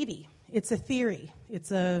is a baby. It's a theory.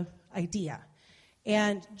 It's an idea.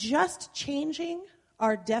 And just changing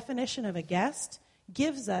our definition of a guest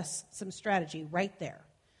gives us some strategy right there.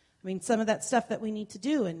 I mean, some of that stuff that we need to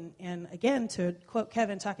do, and again, to quote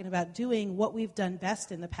Kevin talking about doing what we've done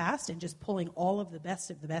best in the past and just pulling all of the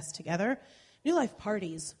best together, New Life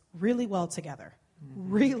parties really well together,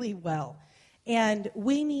 really well. And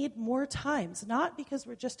we need more times, not because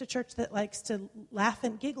we're just a church that likes to laugh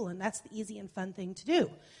and giggle, and that's the easy and fun thing to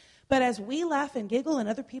do. But as we laugh and giggle and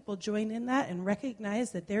other people join in that and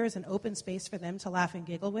recognize that there is an open space for them to laugh and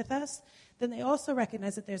giggle with us, then they also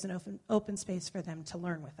recognize that there's an open space for them to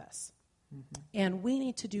learn with us. Mm-hmm. And we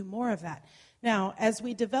need to do more of that. Now, as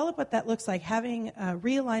we develop what that looks like,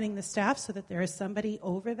 realigning the staff so that there is somebody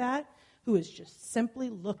over that who is just simply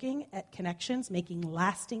looking at connections, making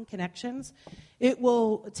lasting connections, it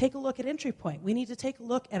will take a look at entry point. We need to take a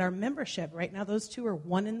look at our membership. Right now, those two are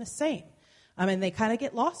one and the same. And they kind of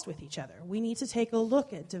get lost with each other. We need to take a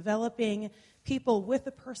look at developing people with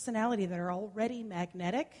a personality that are already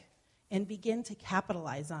magnetic and begin to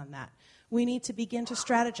capitalize on that. We need to begin to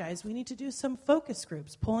strategize. We need to do some focus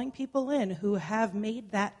groups, pulling people in who have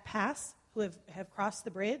made that pass, who have crossed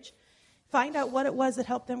the bridge. Find out what it was that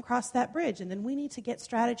helped them cross that bridge, and then we need to get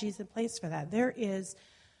strategies in place for that. There is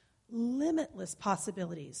limitless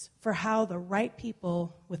possibilities for how the right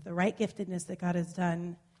people with the right giftedness that God has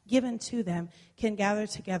given to them can gather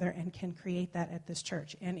together and can create that at this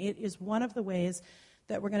church. And it is one of the ways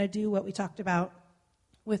that we're going to do what we talked about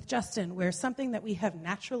with Justin, where something that we have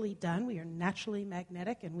naturally done, we are naturally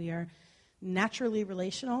magnetic and we are naturally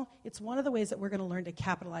relational. It's one of the ways that we're going to learn to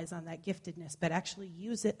capitalize on that giftedness, but actually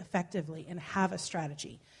use it effectively and have a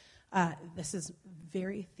strategy. This is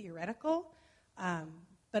very theoretical,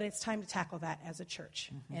 but it's time to tackle that as a church.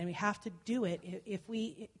 Mm-hmm. And we have to do it. If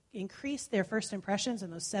we increase their first impressions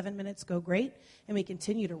and those 7 minutes go great, and we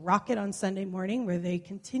continue to rock it on Sunday morning where they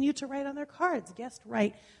continue to write on their cards, guest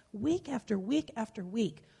write, week after week after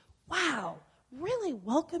week. Wow, really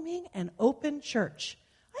welcoming and open church.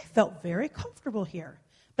 I felt very comfortable here.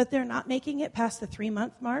 But they're not making it past the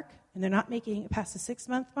 3-month mark, and they're not making it past the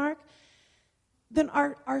 6-month mark. Then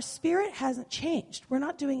our spirit hasn't changed. We're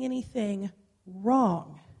not doing anything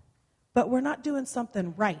wrong, but we're not doing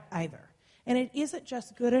something right either. And it isn't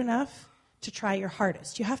just good enough to try your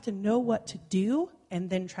hardest. You have to know what to do and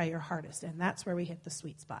then try your hardest, and that's where we hit the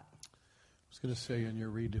sweet spot. I was going to say, in your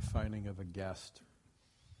redefining of a guest,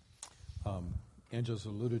 Angela's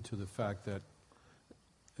alluded to the fact that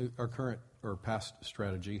our current or past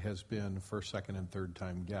strategy has been first, second, and third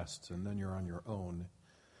time guests, and then you're on your own.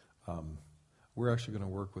 We're actually going to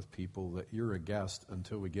work with people that you're a guest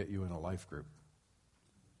until we get you in a life group.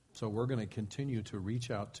 So we're going to continue to reach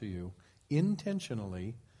out to you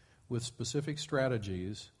intentionally with specific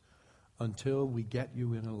strategies until we get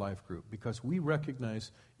you in a life group. Because we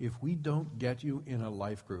recognize if we don't get you in a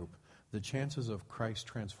life group, the chances of Christ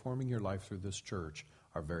transforming your life through this church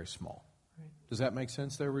are very small. Right. Does that make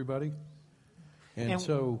sense to everybody? And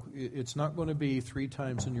so it's not going to be 3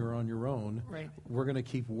 times and you're on your own. Right. We're going to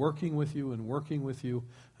keep working with you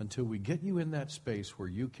until we get you in that space where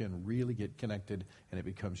you can really get connected and it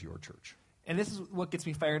becomes your church. And this is what gets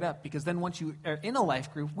me fired up, because then once you are in a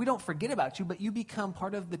life group, we don't forget about you, but you become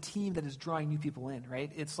part of the team that is drawing new people in,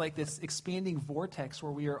 right? It's like this expanding vortex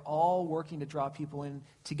where we are all working to draw people in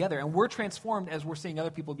together. And we're transformed as we're seeing other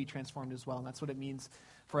people be transformed as well. And that's what it means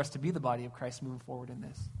for us to be the body of Christ moving forward in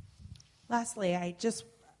this. Lastly,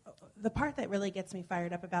 the part that really gets me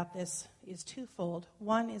fired up about this is twofold.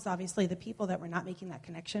 One is obviously the people that we're not making that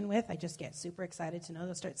connection with. I just get super excited to know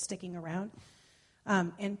they'll start sticking around.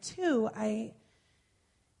 And two,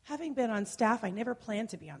 having been on staff, I never planned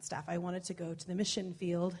to be on staff. I wanted to go to the mission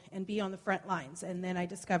field and be on the front lines. And then I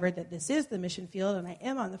discovered that this is the mission field, and I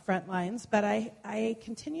am on the front lines. But I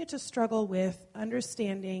continue to struggle with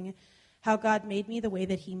understanding how God made me the way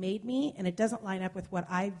that he made me, and it doesn't line up with what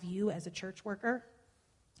I view as a church worker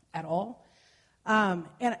at all. And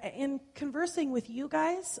in conversing with you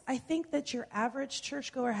guys, I think that your average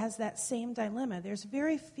churchgoer has that same dilemma. There's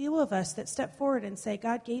very few of us that step forward and say,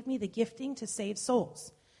 God gave me the gifting to save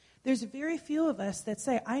souls. There's very few of us that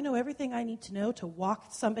say, I know everything I need to know to walk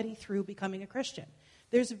somebody through becoming a Christian.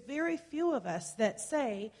 There's very few of us that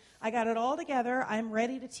say, I got it all together, I'm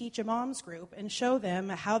ready to teach a mom's group and show them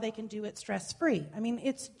how they can do it stress-free. I mean,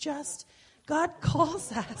 it's just, God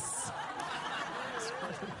calls us.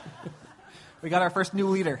 We got our first new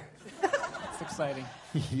leader. It's exciting.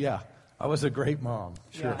 Yeah, I was a great mom.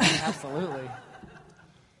 Sure. Yeah, absolutely.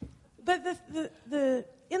 But in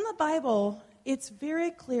the Bible, it's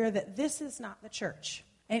very clear that this is not the church.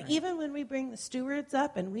 And even when we bring the stewards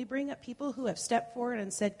up and we bring up people who have stepped forward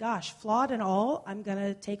and said, gosh, flawed and all, I'm going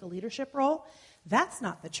to take a leadership role, that's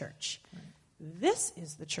not the church. This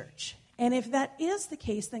is the church. And if that is the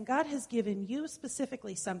case, then God has given you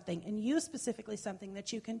specifically something, and you specifically something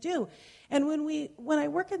that you can do. And when I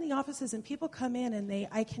work in the offices and people come in and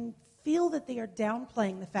I can feel that they are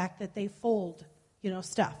downplaying the fact that they fold,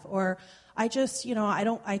 stuff, or I just,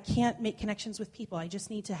 I can't make connections with people. I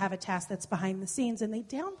just need to have a task that's behind the scenes, and they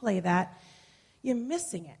downplay that. You're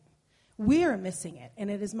missing it. We are missing it,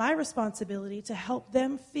 and it is my responsibility to help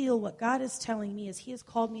them feel what God is telling me as he has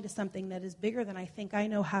called me to something that is bigger than I think I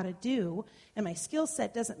know how to do, and my skill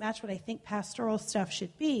set doesn't match what I think pastoral stuff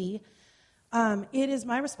should be. It is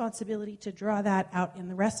my responsibility to draw that out in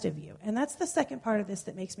the rest of you. And that's the second part of this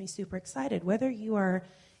that makes me super excited. Whether you are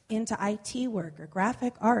into IT work or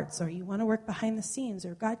graphic arts, or you want to work behind the scenes,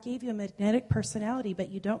 or God gave you a magnetic personality, but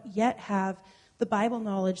you don't yet have the Bible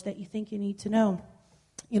knowledge that you think you need to know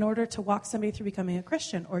in order to walk somebody through becoming a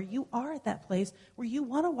Christian, or you are at that place where you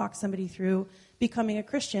want to walk somebody through becoming a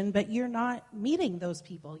Christian, but you're not meeting those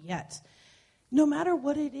people yet. No matter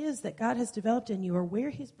what it is that God has developed in you or where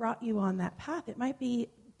he's brought you on that path, it might be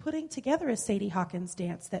putting together a Sadie Hawkins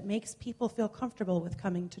dance that makes people feel comfortable with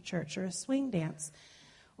coming to church, or a swing dance,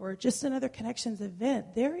 or just another Connections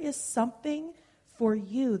event. There is something for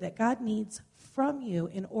you that God needs from you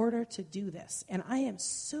in order to do this. And I am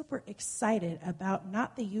super excited about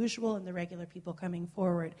not the usual and the regular people coming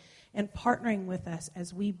forward and partnering with us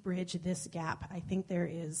as we bridge this gap. I think there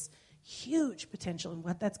is huge potential in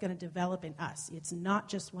what that's going to develop in us. It's not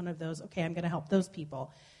just one of those, okay, I'm going to help those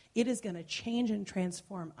people. It is going to change and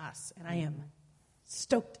transform us. And I am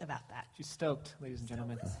stoked about that. She's stoked, ladies and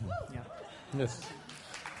gentlemen. Yeah. Yes.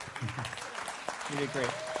 You did great.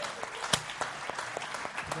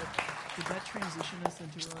 Did that transition us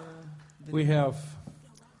into our video?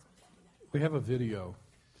 We have a video.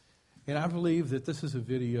 And I believe that this is a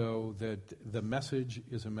video that the message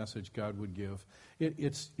is a message God would give.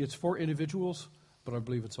 It's for individuals, but I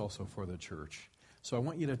believe it's also for the church. So I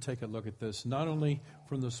want you to take a look at this, not only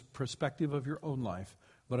from the perspective of your own life,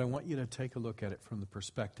 but I want you to take a look at it from the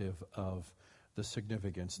perspective of the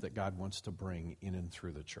significance that God wants to bring in and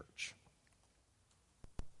through the church.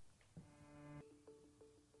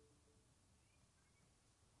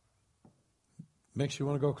 Makes you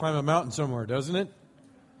want to go climb a mountain somewhere, doesn't it?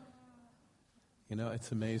 You know,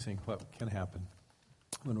 it's amazing what can happen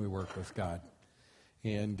when we work with God.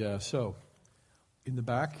 And so, in the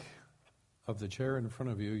back of the chair in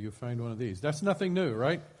front of you, you find one of these. That's nothing new,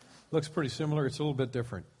 right? Looks pretty similar. It's a little bit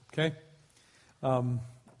different, okay?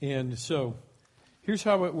 And so, here's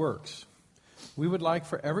how it works. We would like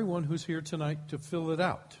for everyone who's here tonight to fill it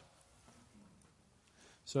out.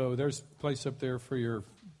 So, there's a place up there for your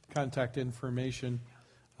contact information.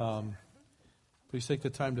 Please take the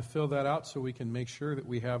time to fill that out so we can make sure that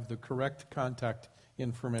we have the correct contact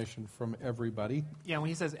information from everybody. Yeah, when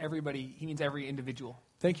he says everybody, he means every individual.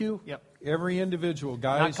 Thank you. Yep. Every individual.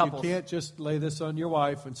 Guys, you can't just lay this on your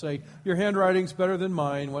wife and say, your handwriting's better than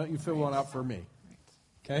mine. Why don't you fill one out for me?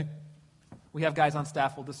 Okay? We have guys on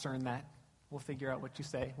staff who will discern that. We'll figure out what you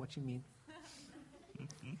say, what you mean.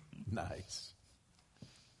 Nice.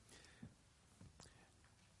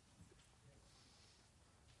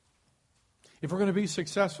 If we're going to be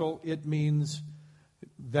successful, it means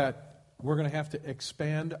that we're going to have to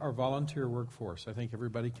expand our volunteer workforce. I think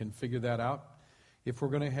everybody can figure that out. If we're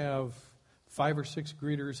going to have 5 or 6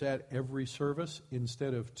 greeters at every service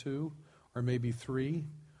instead of 2 or maybe 3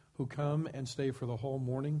 who come and stay for the whole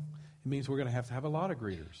morning, it means we're going to have a lot of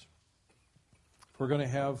greeters. If we're going to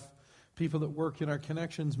have people that work in our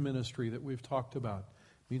connections ministry that we've talked about,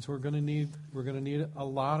 it means we're going to need a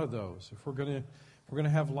lot of those. If we're going to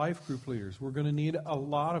have life group leaders, we're going to need a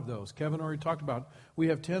lot of those. Kevin already talked about, we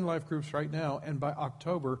have 10 life groups right now, and by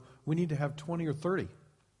October, we need to have 20 or 30.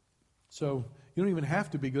 So you don't even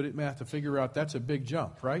have to be good at math to figure out that's a big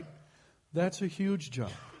jump, right? That's a huge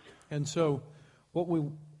jump. And so what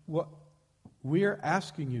we're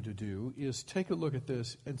asking you to do is take a look at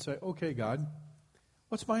this and say, okay, God,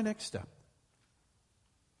 what's my next step?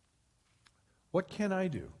 What can I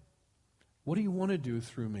do? What do you want to do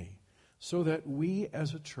through me? So that we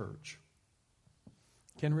as a church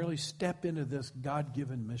can really step into this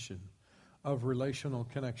God-given mission of relational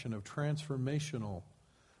connection, of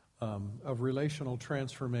relational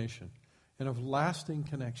transformation, and of lasting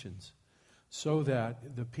connections, so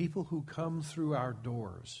that the people who come through our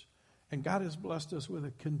doors, and God has blessed us with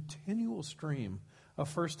a continual stream of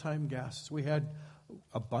first-time guests. We had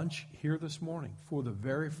a bunch here this morning for the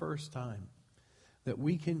very first time, that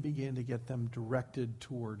we can begin to get them directed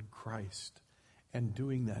toward Christ and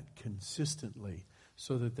doing that consistently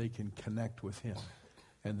so that they can connect with Him.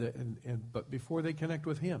 But before they connect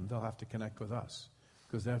with Him, they'll have to connect with us,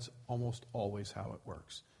 because that's almost always how it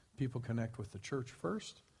works. People connect with the church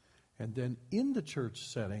first, and then in the church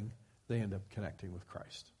setting, they end up connecting with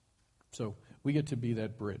Christ. So we get to be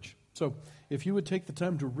that bridge. So if you would take the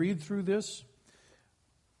time to read through this,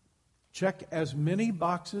 check as many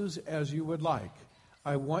boxes as you would like.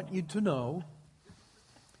 I want you to know,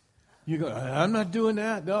 you go, I'm not doing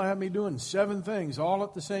that. They'll have me doing 7 things all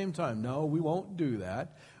at the same time. No, we won't do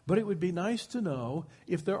that. But it would be nice to know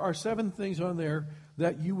if there are 7 things on there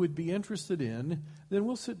that you would be interested in, then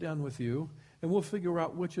we'll sit down with you and we'll figure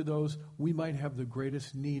out which of those we might have the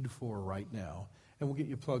greatest need for right now. And we'll get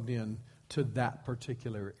you plugged in to that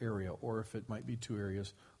particular area, or if it might be 2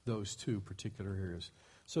 areas, those 2 particular areas.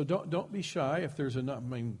 So don't be shy if there's enough. I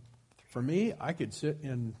mean, for me, I could sit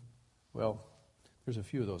in, well, there's a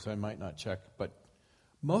few of those I might not check, but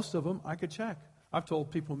most of them I could check. I've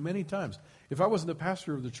told people many times, if I wasn't the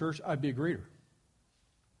pastor of the church, I'd be a greeter.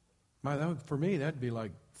 For me, that'd be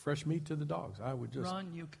like fresh meat to the dogs. I would just...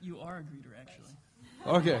 Ron, you are a greeter, actually.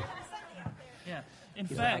 Okay. Yeah. In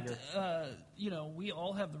fact, we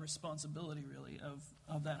all have the responsibility, really,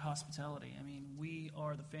 of that hospitality. I mean, we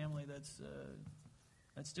are the family that's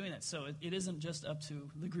doing that. So it isn't just up to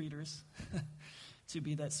the greeters to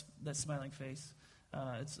be that smiling face.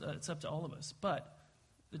 It's up to all of us. But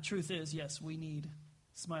the truth is, yes, we need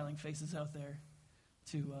smiling faces out there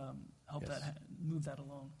to help move that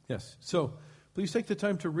along. Yes. So please take the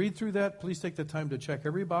time to read through that. Please take the time to check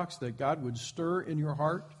every box that God would stir in your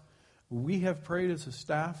heart. We have prayed as a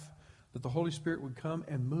staff that the Holy Spirit would come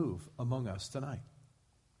and move among us tonight.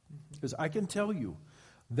 Because I can tell you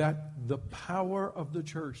that the power of the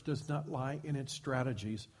church does not lie in its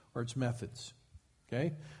strategies or its methods.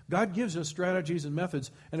 Okay? God gives us strategies and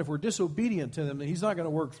methods, and if we're disobedient to them, then He's not going to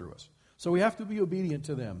work through us. So we have to be obedient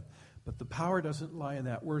to them. But the power doesn't lie in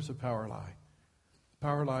that. Where's the power lie? The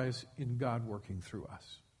power lies in God working through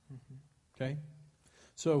us. Okay?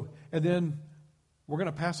 So, and then we're going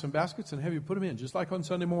to pass some baskets and have you put them in, just like on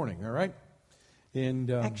Sunday morning, all right? And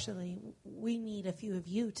actually, we need a few of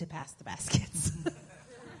you to pass the baskets.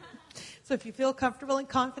 So if you feel comfortable and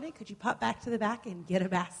confident, could you pop back to the back and get a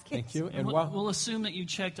basket? Thank you. And we'll assume that you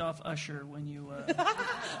checked off usher when you...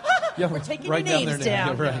 Yeah, we're taking right your down names there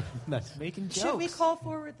down. Yeah, right. Nice. Making jokes. Should we call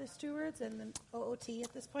forward the stewards and the OOT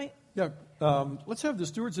at this point? Yeah, let's have the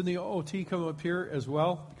stewards and the OOT come up here as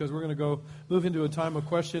well, because we're going to go move into a time of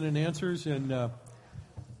question and answers. And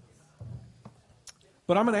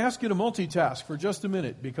but I'm going to ask you to multitask for just a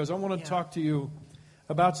minute, because I want to talk to you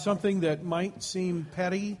about something that might seem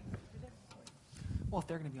petty. Well, if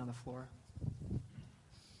they're going to be on the floor.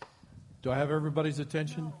 Do I have everybody's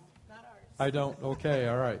attention? No, not ours. I don't. Okay,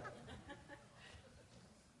 all right.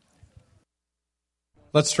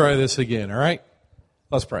 Let's try this again, all right?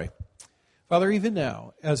 Let's pray. Father, even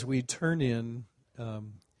now, as we turn in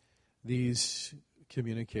these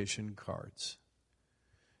communication cards,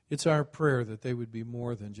 it's our prayer that they would be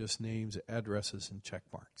more than just names, addresses, and check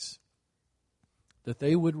marks. That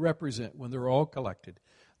they would represent, when they're all collected,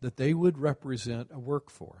 that they would represent a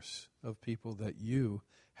workforce of people that you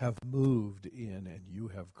have moved in and you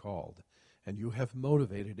have called and you have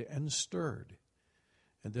motivated and stirred.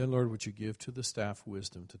 And then, Lord, would you give to the staff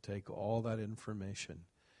wisdom to take all that information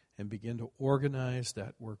and begin to organize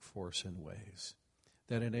that workforce in ways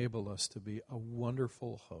that enable us to be a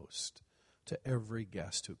wonderful host to every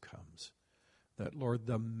guest who comes. That, Lord,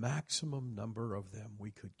 the maximum number of them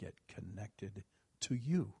we could get connected to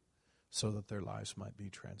you so that their lives might be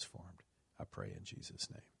transformed. I pray in Jesus'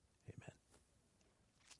 name.